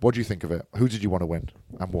was good. What do you think of it? Who did you want to win,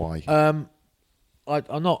 and why?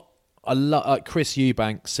 Like Chris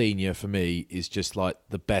Eubank Senior for me is just like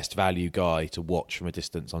the best value guy to watch from a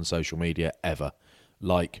distance on social media ever.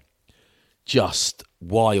 Like, just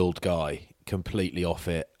wild guy, completely off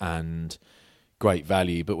it, and great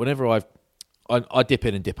value. But whenever I dip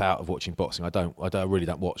in and dip out of watching boxing, I really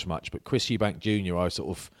don't watch much. But Chris Eubank Jr.,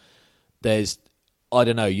 I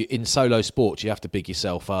don't know, in solo sports you have to big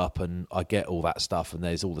yourself up, and I get all that stuff, and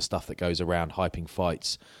there's all the stuff that goes around hyping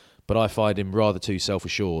fights. But I find him rather too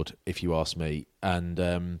self-assured, if you ask me. And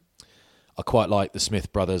I quite like the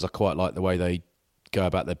Smith brothers. I quite like the way they go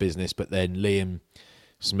about their business. But then Liam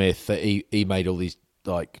Smith, he made all these,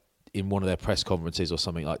 like, in one of their press conferences or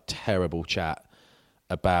something, like, terrible chat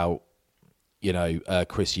about, you know,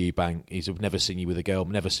 Chris Eubank. He's never seen you with a girl,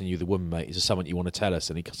 never seen you with a woman, mate. Is there something you want to tell us?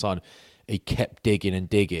 And he kept digging and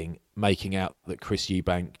digging, making out that Chris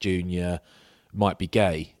Eubank Jr. might be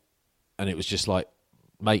gay. And it was just like,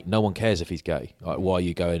 mate, no one cares if he's gay. Like, why are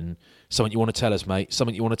you going, something you want to tell us, mate?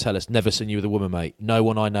 Something you want to tell us? Never seen you with a woman, mate. No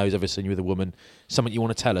one I know has ever seen you with a woman. Something you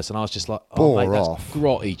want to tell us? And I was just like, Bore mate, that's off.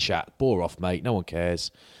 grotty chat. Bore off, mate. No one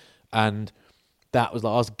cares. And that was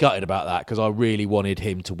like, I was gutted about that because I really wanted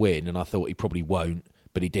him to win, and I thought he probably won't,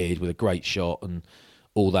 but he did with a great shot and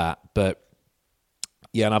all that. But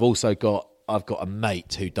yeah, and I've got a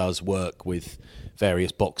mate who does work with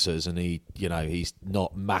various boxers, and he's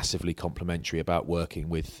not massively complimentary about working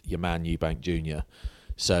with your man Eubank Jr.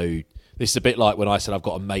 So this is a bit like when I said I've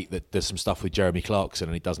got a mate that does some stuff with Jeremy Clarkson,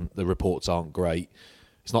 and the reports aren't great.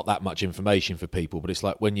 It's not that much information for people, but it's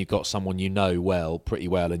like when you've got someone you know pretty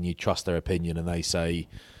well, and you trust their opinion, and they say,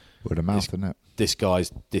 word of mouth, isn't it? This guy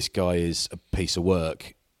is a piece of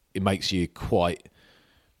work. It makes you quite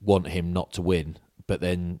want him not to win. But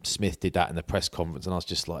then Smith did that in the press conference, and I was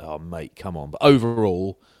just like, oh, mate, come on. But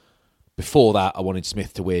overall, before that, I wanted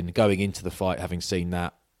Smith to win. Going into the fight, having seen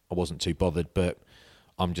that, I wasn't too bothered. But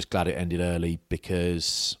I'm just glad it ended early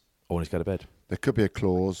because I wanted to go to bed. there could be a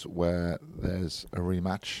clause where there's a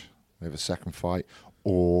rematch, they have a second fight,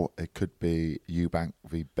 or it could be Eubank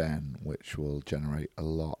v Ben, which will generate a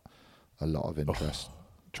lot of interest.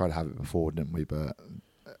 Tried to have it before, didn't we? But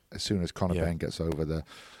as soon as Conor Ben gets over the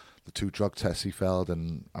 2 drug tests he failed,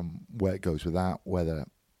 and where it goes with that, whether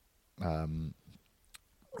the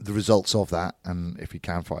results of that, and if he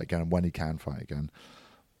can fight again, and when he can fight again.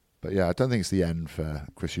 But yeah, I don't think it's the end for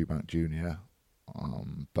Chris Eubank Jr.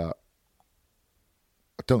 But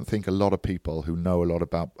I don't think a lot of people who know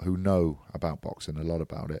about boxing, a lot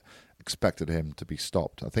about it, expected him to be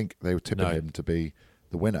stopped. I think they were tipping him to be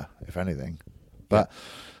the winner, if anything. But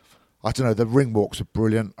I don't know. The ring walks are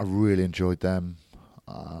brilliant. I really enjoyed them.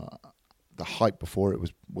 The hype before it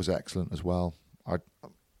was excellent as well.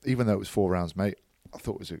 Even though it was 4 rounds, mate, I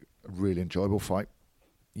thought it was a really enjoyable fight.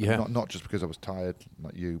 Yeah. Not just because I was tired,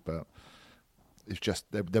 like you, but it's just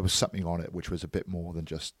there was something on it which was a bit more than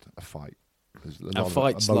just a fight. There's a lot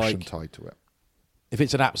of emotion tied to it. If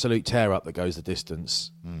it's an absolute tear-up that goes the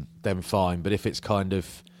distance, then fine. But if it's kind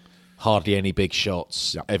of hardly any big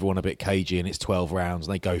shots, everyone a bit cagey, and it's 12 rounds,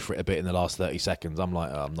 and they go for it a bit in the last 30 seconds, I'm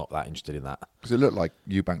like, I'm not that interested in that. Because it looked like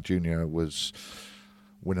Eubank Jr. was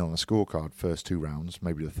winning on the scorecard first 2 rounds,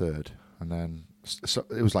 maybe the third. And then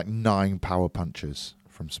it was like 9 power punches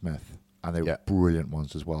from Smith. And they were brilliant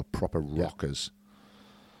ones as well, proper rockers.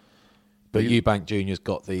 But Eubank Jr.'s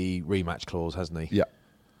got the rematch clause, hasn't he? Yeah.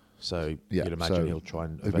 So you'd imagine he'll try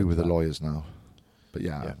and... He'll be with the lawyers now. But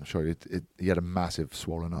I'm sure he had a massive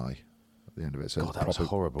swollen eye at the end of it. So God, that was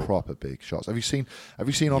horrible. Proper big shots. Have you seen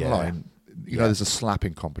online? You know, there's a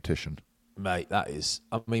slapping competition. Mate, that is...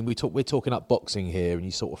 I mean, we're talking up boxing here, and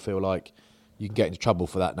you sort of feel like you can get into trouble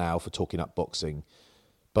for that now, for talking up boxing.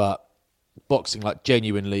 But boxing, like,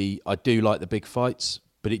 genuinely, I do like the big fights,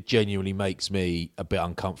 but it genuinely makes me a bit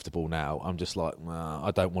uncomfortable now. I'm just like,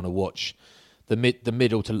 I don't want to watch the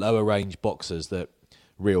middle to lower range boxers that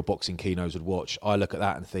real boxing kinos would watch. I look at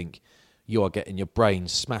that and think, you are getting your brain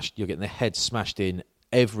smashed, you're getting the head smashed in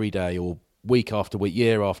every day or week after week,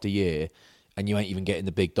 year after year, and you ain't even getting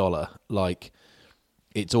the big dollar. Like,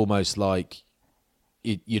 it's almost like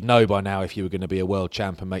you'd know by now if you were going to be a world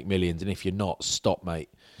champ and make millions, and if you're not, stop, mate.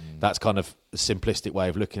 That's kind of a simplistic way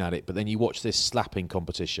of looking at it. But then you watch this slapping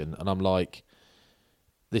competition, and I'm like,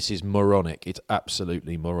 this is moronic. It's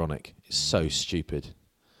absolutely moronic. It's so stupid.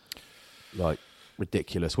 Like,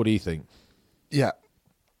 ridiculous. What do you think? Yeah,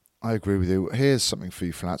 I agree with you. Here's something for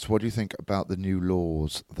you, Flats. What do you think about the new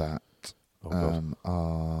laws that are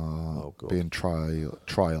being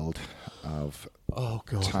trialled of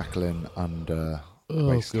tackling under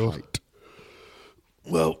waist height?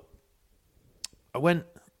 Well, I went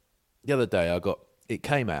the other day. It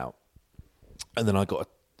came out, and then I got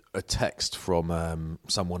a text from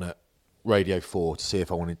someone at Radio 4 to see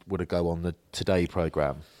if I would to go on the Today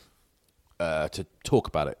programme to talk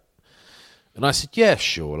about it. And I said, yeah,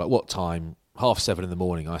 sure. Like, what time? 7:30 in the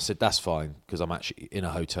morning. I said, that's fine, because I'm actually in a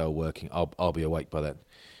hotel working. I'll be awake by then.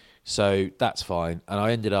 So that's fine. And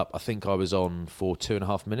I ended up, I think I was on for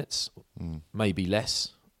 2.5 minutes, maybe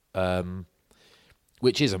less,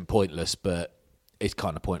 which isn't pointless, but it's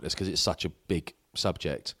kind of pointless because it's such a big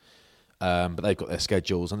subject. But they've got their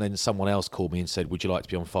schedules. And then someone else called me and said, would you like to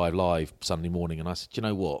be on 5 Live Sunday morning? And I said, do you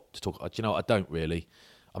know what? I don't really.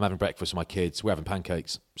 I'm having breakfast with my kids. We're having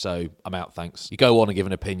pancakes. So I'm out, thanks. You go on and give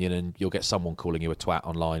an opinion, and you'll get someone calling you a twat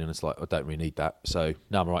online, and it's like, I don't really need that. So,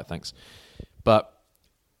 no, I'm all right, thanks. But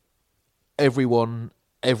everyone's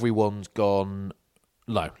gone...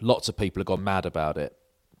 No, lots of people have gone mad about it.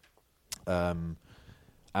 And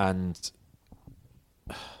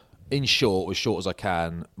in short, as short as I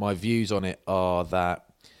can, my views on it are that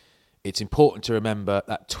it's important to remember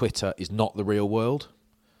that Twitter is not the real world.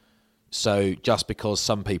 So just because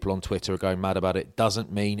some people on Twitter are going mad about it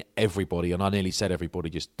doesn't mean everybody, and I nearly said everybody,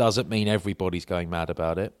 just doesn't mean everybody's going mad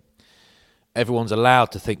about it. Everyone's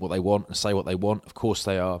allowed to think what they want and say what they want. Of course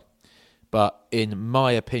they are. But in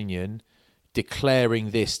my opinion,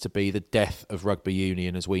 declaring this to be the death of rugby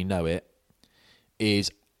union as we know it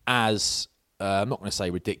is as, I'm not going to say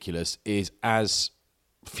ridiculous, is as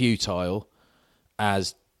futile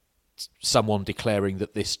as someone declaring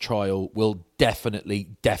that this trial will definitely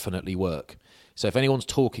work. So if anyone's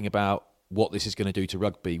talking about what this is going to do to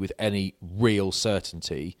rugby with any real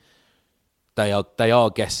certainty, they are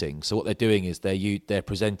guessing. So what they're doing is they're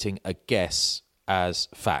presenting a guess as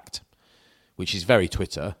fact, which is very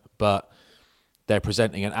Twitter, but they're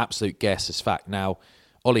presenting an absolute guess as fact. Now,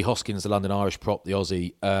 Ollie Hoskins, the London Irish prop, the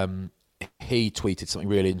Aussie, he tweeted something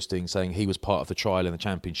really interesting, saying he was part of the trial in the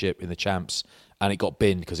championship, in the champs, and it got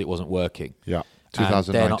binned because it wasn't working. Yeah,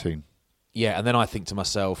 2019. And then I think to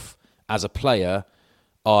myself, as a player,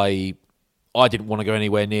 I didn't want to go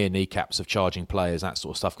anywhere near kneecaps of charging players, that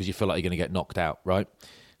sort of stuff, because you feel like you're going to get knocked out, right?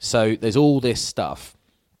 So there's all this stuff.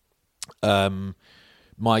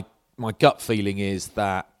 My gut feeling is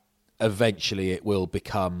that eventually it won't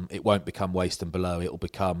become waist and below. It'll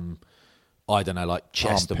become, I don't know, like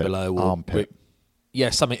chest armpit, and below, or armpit. Yeah,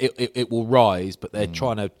 something. It will rise, but they're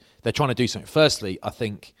trying to do something. Firstly, I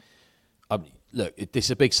think, look, this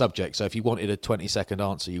is a big subject, so if you wanted a 20-second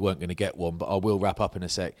answer, you weren't going to get one. But I will wrap up in a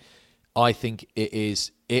sec. I think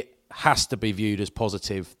it has to be viewed as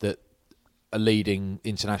positive that a leading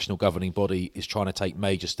international governing body is trying to take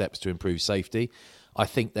major steps to improve safety. I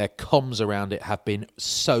think their comms around it have been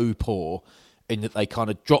so poor in that they kind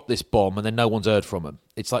of drop this bomb and then no one's heard from them.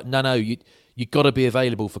 It's like, no, you've got to be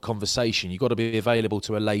available for conversation. You've got to be available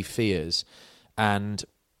to allay fears. And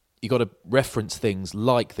you've got to reference things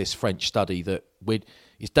like this French study that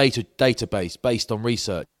is database based on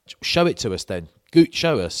research. Show it to us then.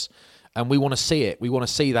 Show us. And we want to see it. We want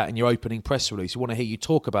to see that in your opening press release. We want to hear you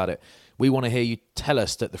talk about it. We want to hear you tell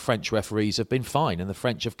us that the French referees have been fine and the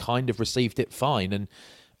French have kind of received it fine. And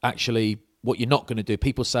actually, what you're not going to do,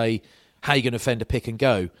 people say, how are you going to defend a pick and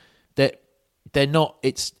go? They're not.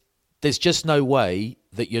 There's just no way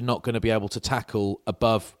that you're not going to be able to tackle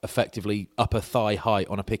above effectively upper thigh height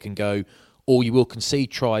on a pick and go, or you will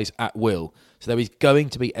concede tries at will. So there is going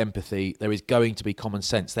to be empathy. There is going to be common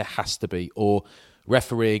sense. There has to be, or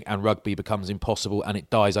refereeing and rugby becomes impossible and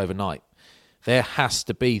it dies overnight. There has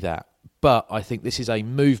to be that. But I think this is a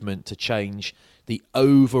movement to change the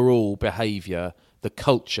overall behaviour, the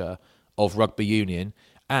culture of rugby union.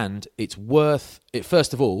 And it's worth it.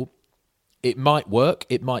 First of all, it might work,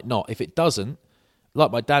 it might not. If it doesn't,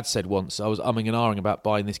 like my dad said once, I was umming and ahhing about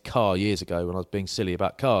buying this car years ago when I was being silly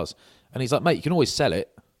about cars. And he's like, mate, you can always sell it.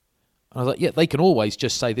 And I was like, yeah, they can always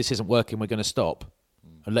just say this isn't working, we're going to stop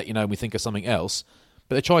and let you know when we think of something else.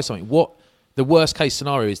 But they try something. What the worst case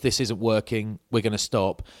scenario is, this isn't working, we're going to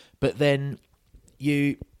stop. But then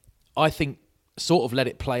I think, sort of let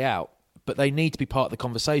it play out. But they need to be part of the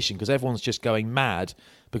conversation because everyone's just going mad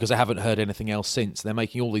because they haven't heard anything else since. They're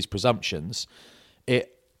making all these presumptions.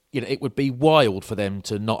 It would be wild for them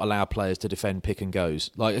to not allow players to defend pick and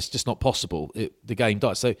goes. Like, it's just not possible. The game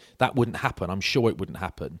dies. So that wouldn't happen. I'm sure it wouldn't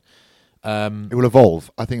happen. It will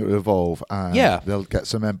evolve. I think it will evolve. And yeah. They'll get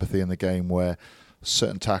some empathy in the game where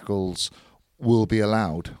certain tackles will be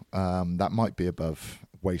allowed. That might be above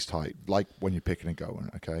waist height, like when you're picking and going.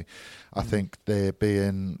 Okay, I think they're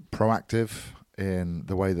being proactive in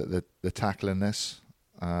the way that they're tackling this.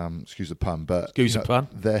 Excuse the pun, but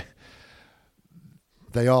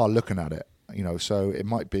they are looking at it. So it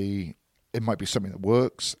might be something that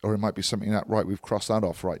works, or it might be something that, right, we've crossed that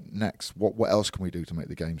off. Right, next, what else can we do to make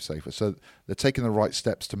the game safer? So they're taking the right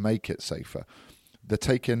steps to make it safer. They're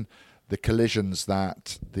taking the collisions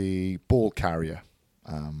that the ball carrier,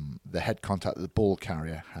 the head contact that the ball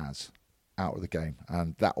carrier has, out of the game,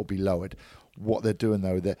 and that will be lowered. What they're doing,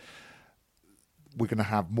 though, that we're going to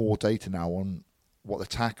have more data now on what the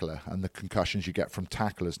tackler and the concussions you get from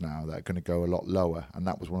tacklers now that are going to go a lot lower, and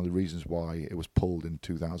that was one of the reasons why it was pulled in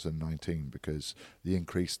 2019, because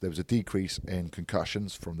there was a decrease in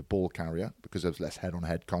concussions from the ball carrier because there was less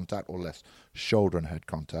head-on-head contact or less shoulder-on-head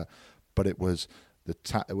contact, but it was the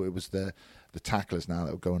tacklers now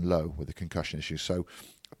that were going low with the concussion issue. So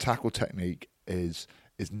tackle technique is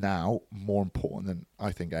now more important than,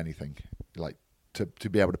 I think, anything, like to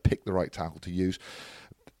be able to pick the right tackle to use.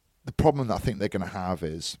 The problem that I think they're going to have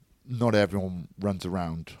is not everyone runs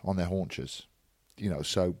around on their haunches,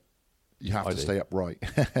 so you have to stay upright.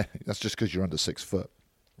 That's just because you're under 6 foot.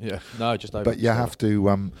 Yeah, no, just over. But you have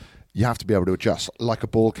to be able to adjust like a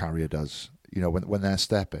ball carrier does. When they're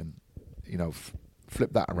stepping,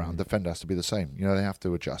 flip that around. The defender has to be the same. They have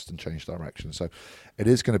to adjust and change direction. So it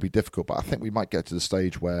is going to be difficult. But I think we might get to the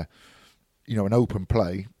stage where, an open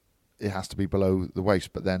play, it has to be below the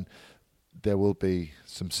waist. But then there will be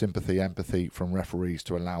some sympathy, empathy from referees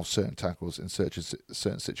to allow certain tackles in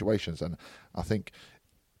certain situations. And I think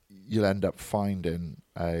you'll end up finding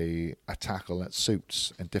a tackle that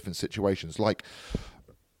suits in different situations, like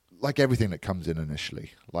everything that comes in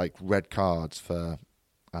initially, like red cards for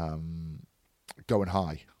going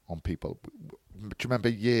high on people. Do you remember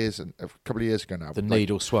a couple of years ago now? The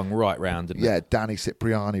needle swung right round, didn't it? Danny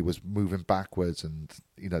Cipriani was moving backwards, and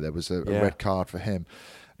there was a red card for him.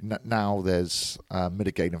 Now there's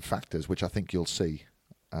mitigating factors, which I think you'll see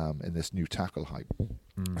in this new tackle hype.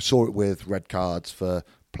 I saw it with red cards for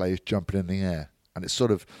players jumping in the air, and it's sort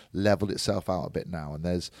of leveled itself out a bit now. And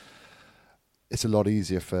it's a lot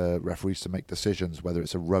easier for referees to make decisions whether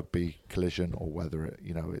it's a rugby collision or whether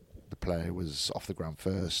the player was off the ground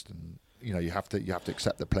first, and you have to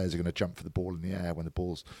accept that players are going to jump for the ball in the air when the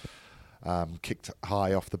ball's kicked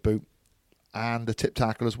high off the boot, and the tip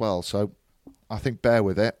tackle as well. So I think bear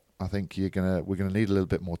with it. I think we're gonna need a little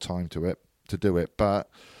bit more time to do it. But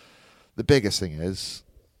the biggest thing is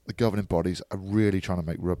the governing bodies are really trying to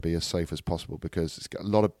make rugby as safe as possible, because it's got a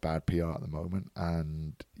lot of bad PR at the moment,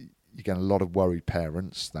 and you get a lot of worried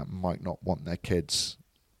parents that might not want their kids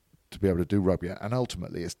to be able to do rugby. And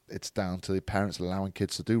ultimately, it's down to the parents allowing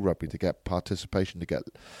kids to do rugby, to get participation, to get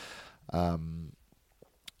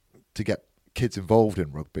kids involved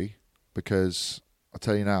in rugby. Because I'll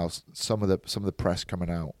tell you now, some of the press coming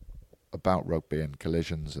out about rugby and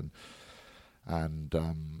collisions and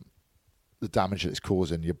the damage that it's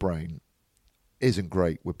causing your brain isn't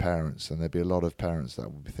great with parents, and there'd be a lot of parents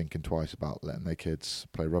that would be thinking twice about letting their kids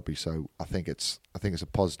play rugby. So I think it's a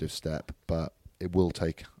positive step, but it will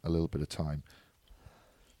take a little bit of time.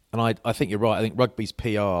 And I think you're right. I think rugby's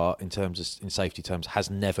PR in safety terms has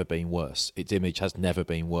never been worse. Its image has never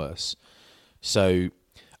been worse. So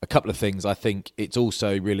a couple of things. I think it's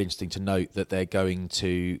also really interesting to note that they're going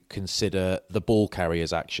to consider the ball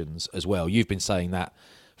carrier's actions as well. You've been saying that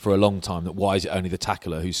for a long time, that why is it only the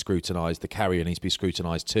tackler who's scrutinised? The carrier needs to be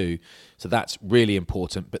scrutinised too. So that's really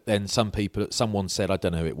important. But then someone said, I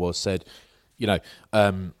don't know who it was, said,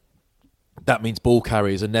 that means ball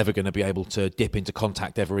carriers are never going to be able to dip into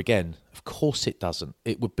contact ever again. Of course it doesn't.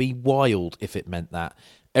 It would be wild if it meant that.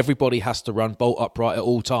 Everybody has to run bolt upright at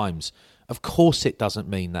all times. Of course it doesn't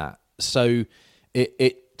mean that. So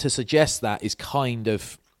it to suggest that is kind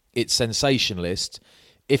of, it's sensationalist.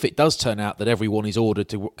 If it does turn out that everyone is ordered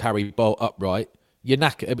to carry bolt upright, you're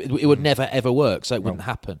knackered. It would never, ever work, so it wouldn't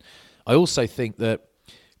happen. I also think that,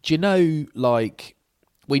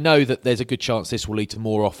 we know that there's a good chance this will lead to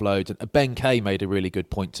more offloads. And Ben Kay made a really good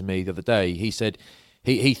point to me the other day. He said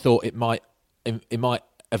he thought it might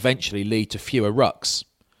eventually lead to fewer rucks,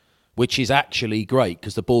 which is actually great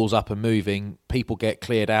because the ball's up and moving, people get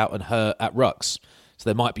cleared out and hurt at rucks. So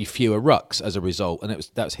there might be fewer rucks as a result. And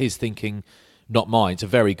that's his thinking, not mine. It's a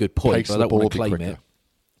very good point, but I don't want to claim it.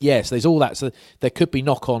 Yes, there's all that. So there could be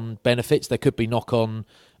knock-on benefits. There could be knock-on...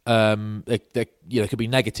 there could be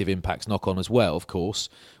negative impacts knock-on as well, of course,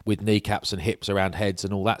 with kneecaps and hips around heads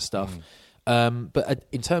and all that stuff. But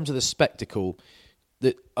in terms of the spectacle,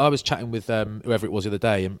 that I was chatting with whoever it was the other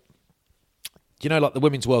day, and like the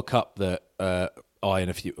Women's World Cup that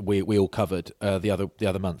we all covered the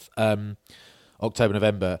other month, October,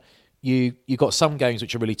 November. You got some games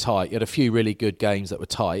which are really tight. You had a few really good games that were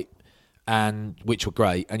tight, and which were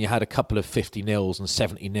great, and you had a couple of 50-0s and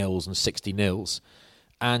 70-0s and 60-0s.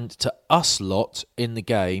 And to us lot in the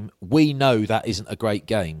game, we know that isn't a great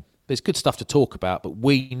game. There's good stuff to talk about, but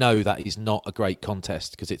we know that is not a great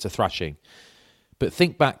contest because it's a thrashing. But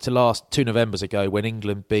think back to 2 Novembers ago when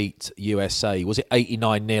England beat USA. Was it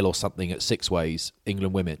 89-0 or something at Six Ways,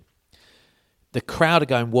 England women? The crowd are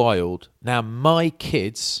going wild. Now, my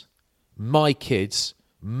kids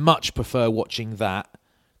much prefer watching that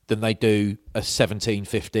than they do a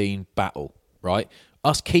 17-15 battle, right?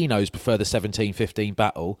 Us Kenos prefer the 17-15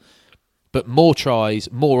 battle, but more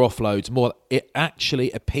tries, more offloads, it actually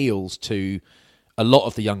appeals to a lot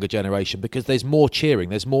of the younger generation because there's more cheering,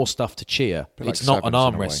 there's more stuff to cheer. It's not an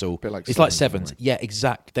arm wrestle. It's like sevens. Yeah,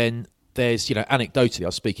 exact. Then there's, anecdotally, I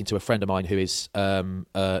was speaking to a friend of mine who is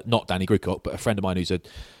not Danny Gricott, but a friend of mine who's a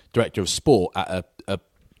director of sport at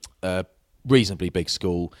a reasonably big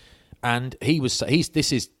school, and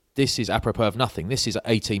this is apropos of nothing. This is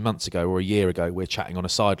 18 months ago or a year ago. We're chatting on a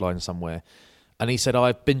sideline somewhere. And he said,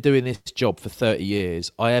 I've been doing this job for 30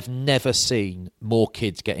 years. I have never seen more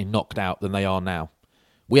kids getting knocked out than they are now.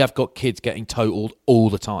 We have got kids getting totaled all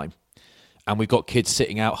the time. And we've got kids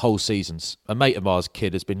sitting out whole seasons. A mate of ours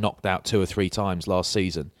kid has been knocked out 2 or 3 times last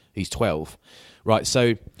season. He's 12. Right,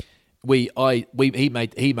 so he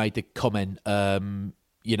made the comment,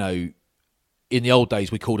 in the old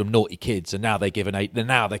days we called them naughty kids, and now they're given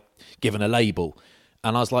a label.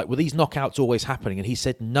 And I was like, were these knockouts always happening? And he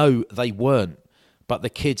said, no, they weren't. But the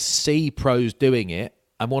kids see pros doing it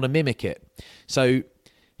and want to mimic it. So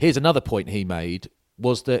here's another point he made,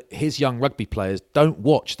 was that his young rugby players don't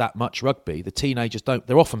watch that much rugby. The teenagers don't.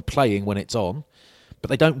 They're often playing when it's on, but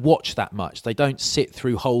they don't watch that much. They don't sit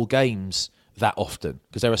through whole games that often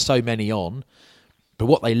because there are so many on. But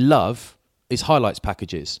what they love is highlights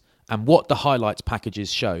packages. And what the highlights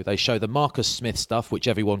packages show, they show the Marcus Smith stuff, which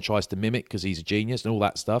everyone tries to mimic because he's a genius and all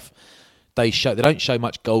that stuff. They don't show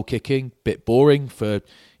much goal kicking, bit boring for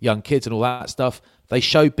young kids and all that stuff. They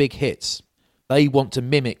show big hits. They want to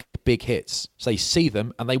mimic big hits. So they see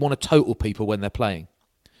them and they want to total people when they're playing.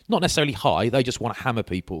 not necessarily high. They just want to hammer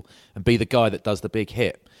people and be the guy that does the big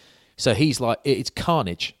hit. So he's like, it's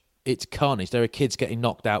carnage. It's carnage. There are kids getting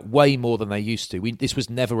knocked out way more than they used to. This was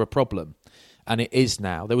never a problem. And it is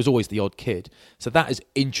now. There was always the odd kid. So that is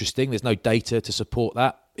interesting. There's no data to support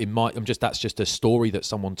that. That's just a story that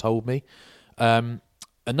someone told me.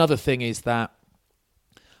 Another thing is that,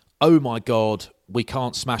 oh my God, we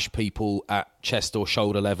can't smash people at chest or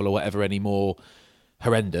shoulder level or whatever anymore.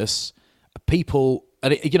 Horrendous. People,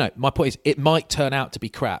 and my point is, it might turn out to be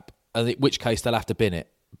crap, and in which case they'll have to bin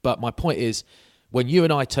it. But my point is, when you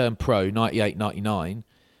and I turned pro, 98, 99,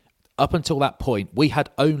 up until that point, I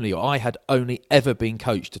had only ever been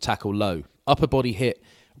coached to tackle low. Upper body hit.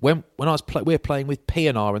 When we were playing with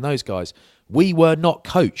P&R and those guys, we were not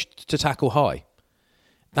coached to tackle high.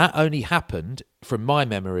 That only happened, from my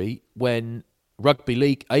memory, when a rugby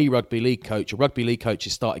league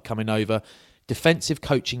coaches started coming over. Defensive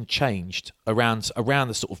coaching changed around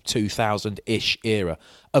the sort of 2000-ish era.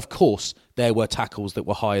 Of course, there were tackles that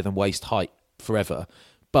were higher than waist height forever,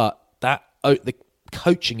 but the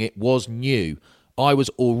coaching it was new. I was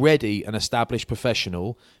already an established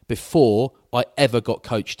professional before I ever got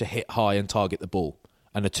coached to hit high and target the ball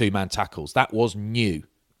and the two-man tackles. That was new,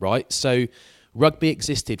 right? So rugby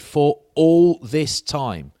existed for all this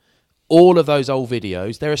time. All of those old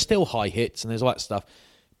videos, there are still high hits and there's all that stuff,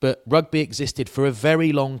 but rugby existed for a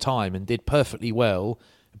very long time and did perfectly well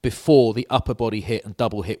before the upper body hit and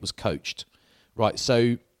double hit was coached, right?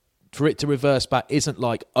 So for it to reverse back isn't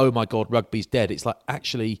like, oh my God, rugby's dead. It's like,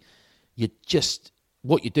 actually,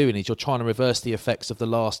 what you're doing is you're trying to reverse the effects of the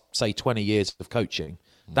last, say, 20 years of coaching.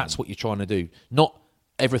 That's what you're trying to do. Not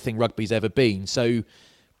everything rugby's ever been. So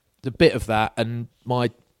the bit of that, and my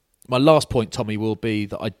last point, Tommy, will be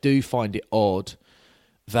that I do find it odd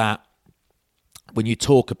that when you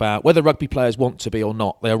talk about whether rugby players want to be or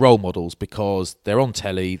not, they're role models because they're on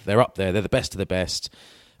telly, they're up there, they're the best of the best,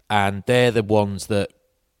 and they're the ones that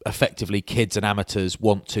effectively kids and amateurs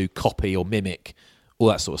want to copy or mimic, all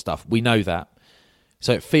that sort of stuff. We know that.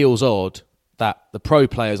 So it feels odd that the pro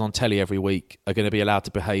players on telly every week are going to be allowed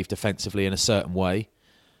to behave defensively in a certain way,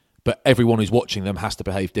 but everyone who's watching them has to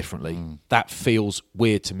behave differently. That feels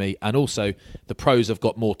weird to me. And also, the pros have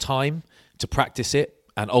got more time to practice it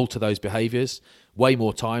and alter those behaviours. Way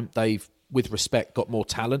more time. They've, with respect, got more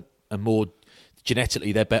talent and more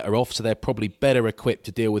genetically they're better off, so they're probably better equipped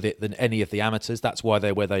to deal with it than any of the amateurs. That's why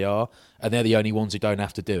they're where they are, and they're the only ones who don't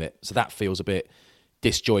have to do it. So that feels a bit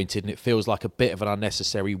disjointed, and it feels like a bit of an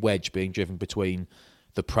unnecessary wedge being driven between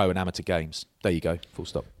the pro and amateur games. There you go, full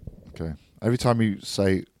stop. Okay. Every time you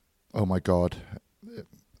say, oh my God, it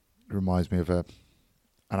reminds me of an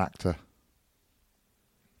actor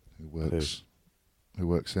who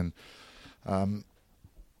works in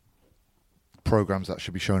programs that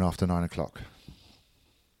should be shown after 9 o'clock.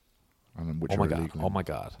 Which Oh my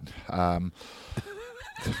God. I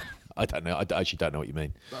don't know. I actually don't know what you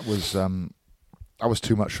mean. That was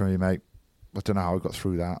too much for me, mate. I don't know how I got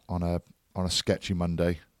through that on a sketchy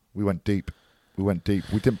Monday. We went deep. We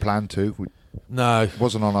didn't plan to. No. It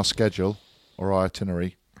wasn't on our schedule or our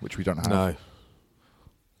itinerary, which we don't have. No.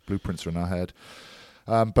 Blueprints are in our head.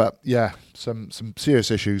 But yeah, some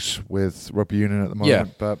serious issues with rugby union at the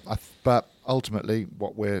moment. Yeah. But ultimately,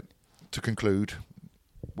 to conclude,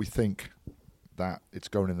 we think that it's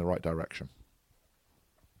going in the right direction.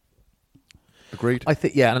 Agreed? I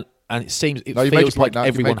think, yeah, and it feels like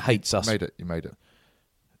everyone hates us. You made it.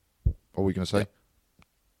 What were we going to say?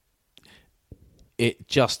 It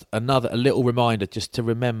just a little reminder just to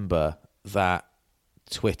remember that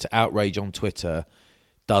outrage on Twitter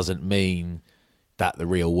doesn't mean that the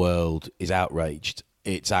real world is outraged.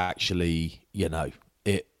 It's actually,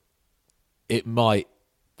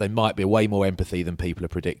 they might be way more empathy than people are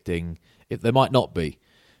predicting. There might not be,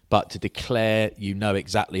 but to declare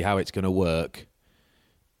exactly how it's going to work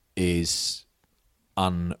is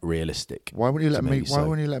unrealistic. Why wouldn't you let me? Why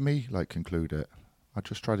wouldn't you let me conclude it? I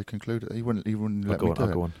just tried to conclude it. You wouldn't let me do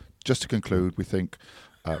it. Go on. Just to conclude, we think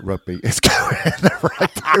rugby is going in the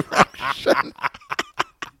right direction.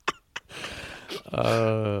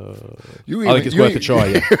 I think it's worth a try.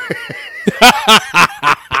 Yeah.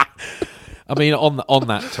 I mean, on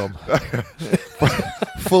that, Tom.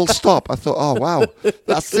 Full stop. I thought, oh wow,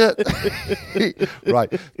 that's it.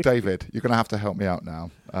 Right, David, you're going to have to help me out now.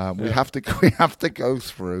 We have to go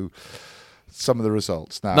through some of the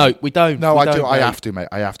results now. No, we don't. No, I do. Mate. I have to, mate.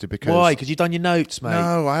 I have to because why? Because you've done your notes, mate.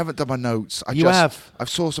 No, I haven't done my notes. I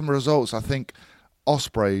saw some results. I think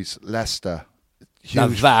Ospreys, Leicester.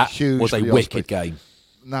 Huge, that huge was a wicked game.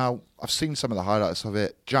 Now, I've seen some of the highlights of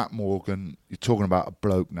it. Jack Morgan, you're talking about a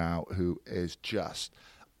bloke now who is just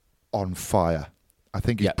on fire. I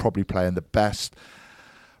think he's probably playing the best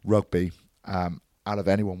rugby out of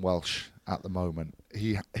anyone Welsh at the moment.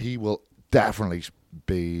 He will definitely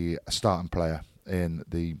be a starting player in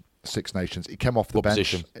the Six Nations. He came off the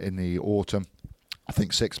bench in the autumn. I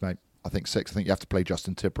think 6, mate. I think 6. I think you have to play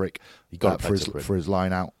Justin Tipperick for his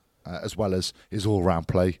line out, as well as his all-round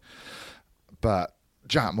play. But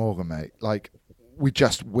Jack Morgan, mate, like we're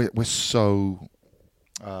so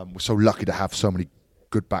lucky to have so many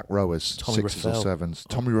good back rowers, Tommy 6s Raffel. or 7s.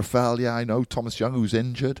 Tommy Raffel, yeah, I know. Thomas Young, who's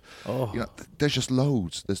injured. There's just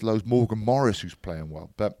loads. There's loads. Morgan Morris, who's playing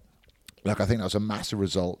well. But look, I think that was a massive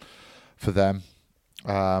result for them.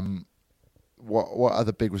 What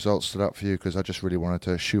other big results stood out for you? Because I just really wanted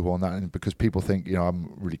to shoehorn that in, because people think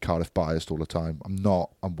I'm really Cardiff biased all the time. I'm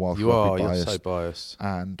not. I'm Welsh rugby biased. You're so biased.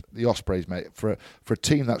 And the Ospreys, mate, for a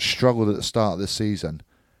team that struggled at the start of this season,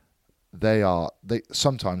 they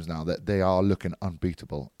sometimes now that they are looking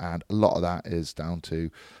unbeatable, and a lot of that is down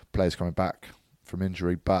to players coming back from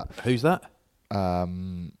injury. But who's that?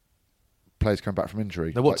 Players coming back from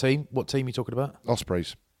injury. Now, what team? What team are you talking about?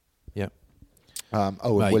 Ospreys. Yeah.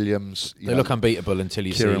 Owen Williams. They look unbeatable until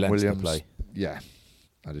you Kieran see Leinster Williams play. Yeah,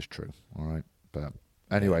 that is true. All right, but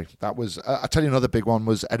anyway, that was. I'll tell you another big one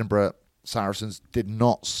was Edinburgh Saracens. Did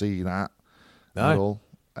not see that at all.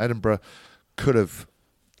 Edinburgh could have.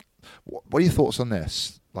 What are your thoughts on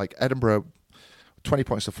this? Like Edinburgh, 20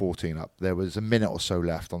 points to 14 up. There was a minute or so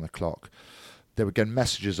left on the clock. They were getting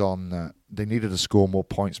messages on that they needed to score more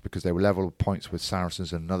points because they were level of points with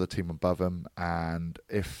Saracens and another team above them,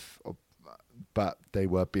 but they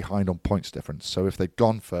were behind on points difference. So if they'd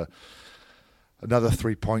gone for another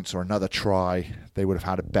 3 points or another try, they would have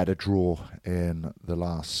had a better draw in the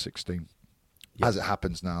last 16. Yep. As it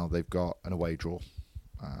happens now, they've got an away draw,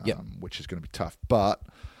 which is going to be tough. But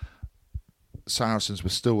Saracens were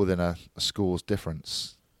still within a score's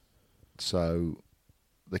difference, so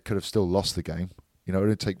they could have still lost the game. It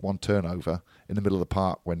would take one turnover in the middle of the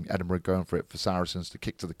park when Edinburgh are going for it for Saracens to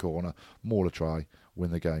kick to the corner, maul a try,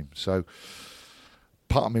 win the game. So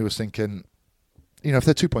part of me was thinking, if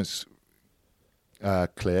they're 2 points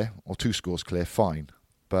clear or 2 scores clear, fine.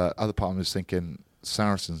 But other part of me was thinking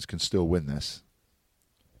Saracens can still win this.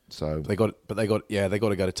 So they got to go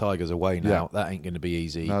to Tigers away now. Yeah. That ain't going to be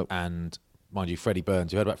easy. No. And mind you, Freddie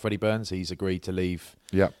Burns. You heard about Freddie Burns? He's agreed to leave.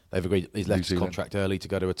 Yeah, they've agreed. He's left his contract early to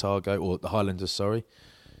go to Otago or the Highlanders. Sorry,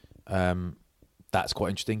 that's quite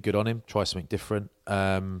interesting. Good on him. Try something different.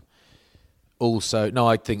 Also, no,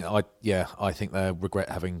 I think they regret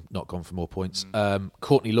having not gone for more points.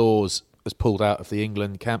 Courtney Laws was pulled out of the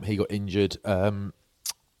England camp. He got injured in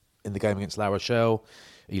the game against La Rochelle.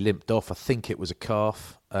 He limped off. I think it was a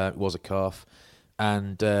calf. It was a calf.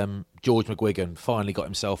 And George McGuigan finally got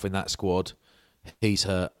himself in that squad. He's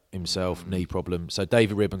hurt himself, knee problem. So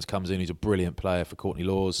David Ribbons comes in, who's a brilliant player for Courtney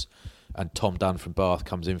Laws. And Tom Dunn from Bath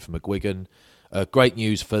comes in for McGuigan. Great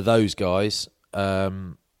news for those guys.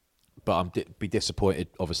 But I'm be disappointed,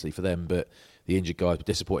 obviously, for them. But the injured guys were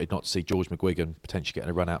disappointed not to see George McGuigan potentially getting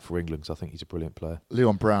a run out for England, because I think he's a brilliant player.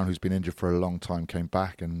 Leon Brown, who's been injured for a long time, came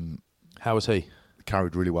back and... How was he?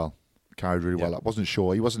 Carried really well. I wasn't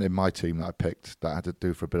sure. He wasn't in my team that I picked. That I had to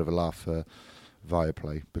do for a bit of a laugh for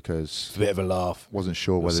Viaplay, because... It's a bit of a laugh. Wasn't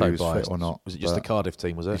sure whether he was fit or not. Was it just the Cardiff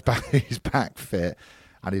team, was it? He's back fit,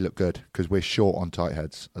 and he looked good, because we're short on tight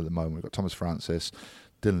heads at the moment. We've got Thomas Francis.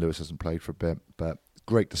 Dylan Lewis hasn't played for a bit, but...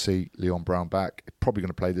 Great to see Leon Brown back. Probably going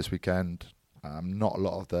to play this weekend. Not a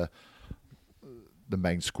lot of the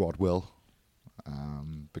main squad will,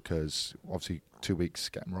 because obviously 2 weeks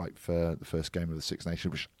getting right for the first game of the Six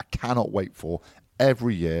Nations, which I cannot wait for.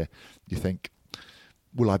 Every year, you think,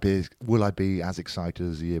 will I be as excited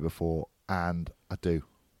as the year before? And I do.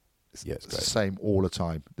 It's the same all the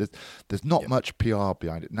time. There's not much PR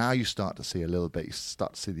behind it. Now you start to see a little bit. You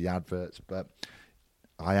start to see the adverts, but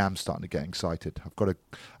I am starting to get excited. I've got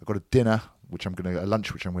a dinner, a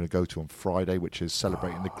lunch which I'm going to go to on Friday, which is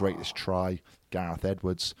celebrating the greatest try, Gareth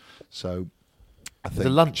Edwards. So I think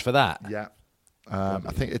the lunch for that. Yeah,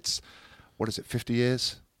 I think it's 50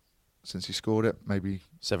 years since he scored it, maybe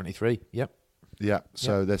 73. Yep. Yeah.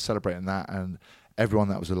 So they're celebrating that, and everyone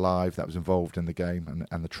that was alive, that was involved in the game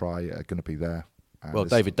and the try are going to be there. Well,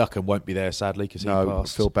 David Duckham won't be there, sadly, because he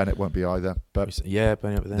passed. Phil Bennett won't be either. But Bennett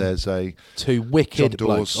will be there. There's two wicked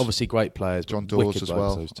blokes, obviously great players. John Dawes as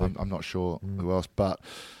well. I'm not sure who else, but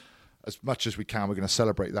as much as we can, we're going to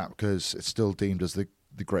celebrate that, because it's still deemed as the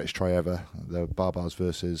greatest try ever. The Barbars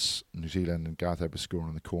versus New Zealand, and Gareth Edwards scoring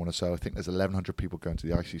in the corner. So I think there's 1,100 people going to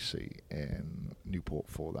the ICC in Newport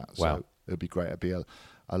for that. Wow. So it'll be great. It'll be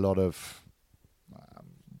a lot of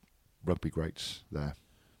rugby greats there.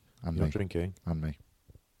 And You're me. drinking. And me.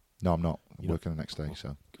 No, I'm not. I'm working the next day,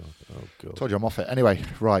 so. God. Told you I'm off it. Anyway,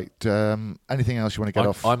 right. Anything else you want to get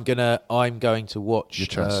off? I'm going to watch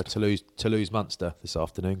Toulouse Munster this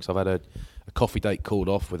afternoon because I've had a coffee date called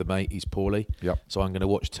off with a mate. He's poorly. Yep. So I'm going to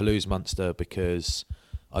watch Toulouse Munster because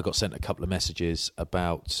I got sent a couple of messages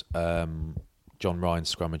about John Ryan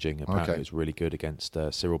scrummaging. Apparently it was really good against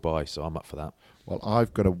Cyril Bay, so I'm up for that. Well,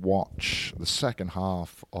 I've got to watch the second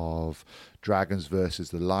half of Dragons versus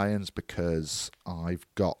the Lions because I've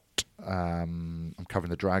got I'm covering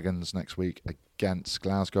the Dragons next week against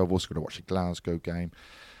Glasgow. I've also got to watch the Glasgow game.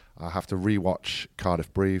 I have to rewatch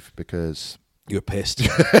Cardiff Brief because you were pissed.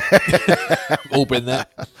 All been there.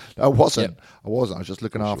 No, I wasn't. Yep. I wasn't. I was just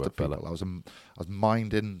looking after people. Fella. I was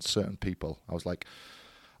minding certain people. I was like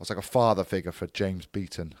a father figure for James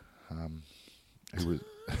Beaton, who was.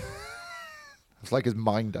 It's like his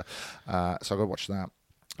minder. So I've got to watch that.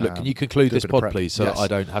 Look, can you conclude this pod, please, so I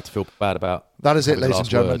don't have to feel bad about that is it, ladies and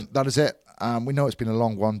gentlemen. Word. That is it. We know it's been a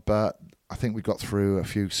long one, but I think we got through a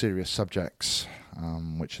few serious subjects,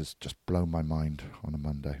 which has just blown my mind on a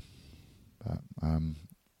Monday. But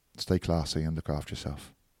stay classy and look after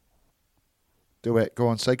yourself. Do it. Go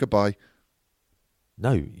on, say goodbye.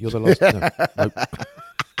 No, you're the last. No.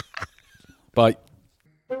 Bye.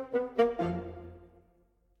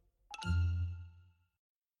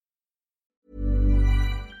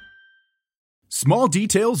 Small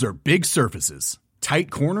details are big surfaces. Tight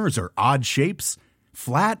corners are odd shapes.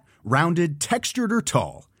 Flat, rounded, textured, or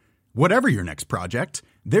tall. Whatever your next project,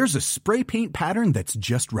 there's a spray paint pattern that's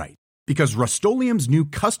just right. Because Rust-Oleum's new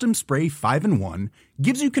Custom Spray 5-in-1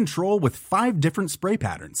 gives you control with 5 different spray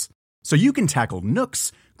patterns. So you can tackle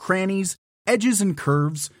nooks, crannies, edges, and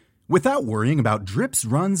curves without worrying about drips,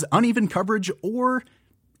 runs, uneven coverage, or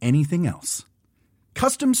anything else.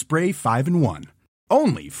 Custom Spray 5-in-1.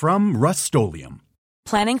 Only from Rust-Oleum.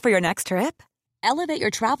 Planning for your next trip? Elevate your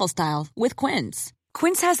travel style with Quince.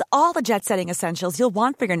 Quince has all the jet-setting essentials you'll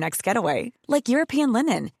want for your next getaway, like European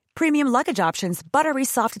linen, premium luggage options, buttery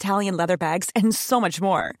soft Italian leather bags, and so much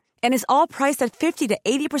more. And is all priced at 50 to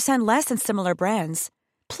 80% less than similar brands.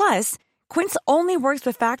 Plus, Quince only works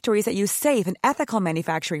with factories that use safe and ethical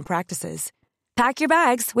manufacturing practices. Pack your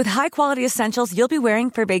bags with high-quality essentials you'll be wearing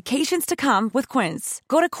for vacations to come with Quince.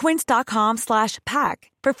 Go to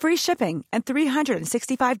quince.com/pack for free shipping and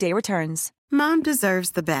 365-day returns. Mom deserves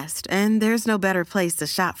the best, and there's no better place to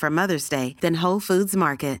shop for Mother's Day than Whole Foods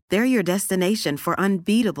Market. They're your destination for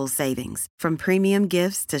unbeatable savings, from premium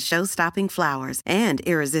gifts to show-stopping flowers and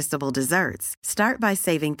irresistible desserts. Start by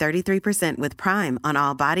saving 33% with Prime on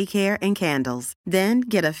all body care and candles. Then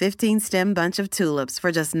get a 15-stem bunch of tulips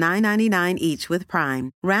for just $9.99 each with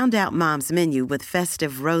Prime. Round out Mom's menu with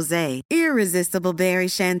festive rosé, irresistible berry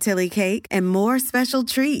chantilly cake, and more special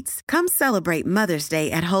treats. Come celebrate Mother's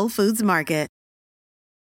Day at Whole Foods Market.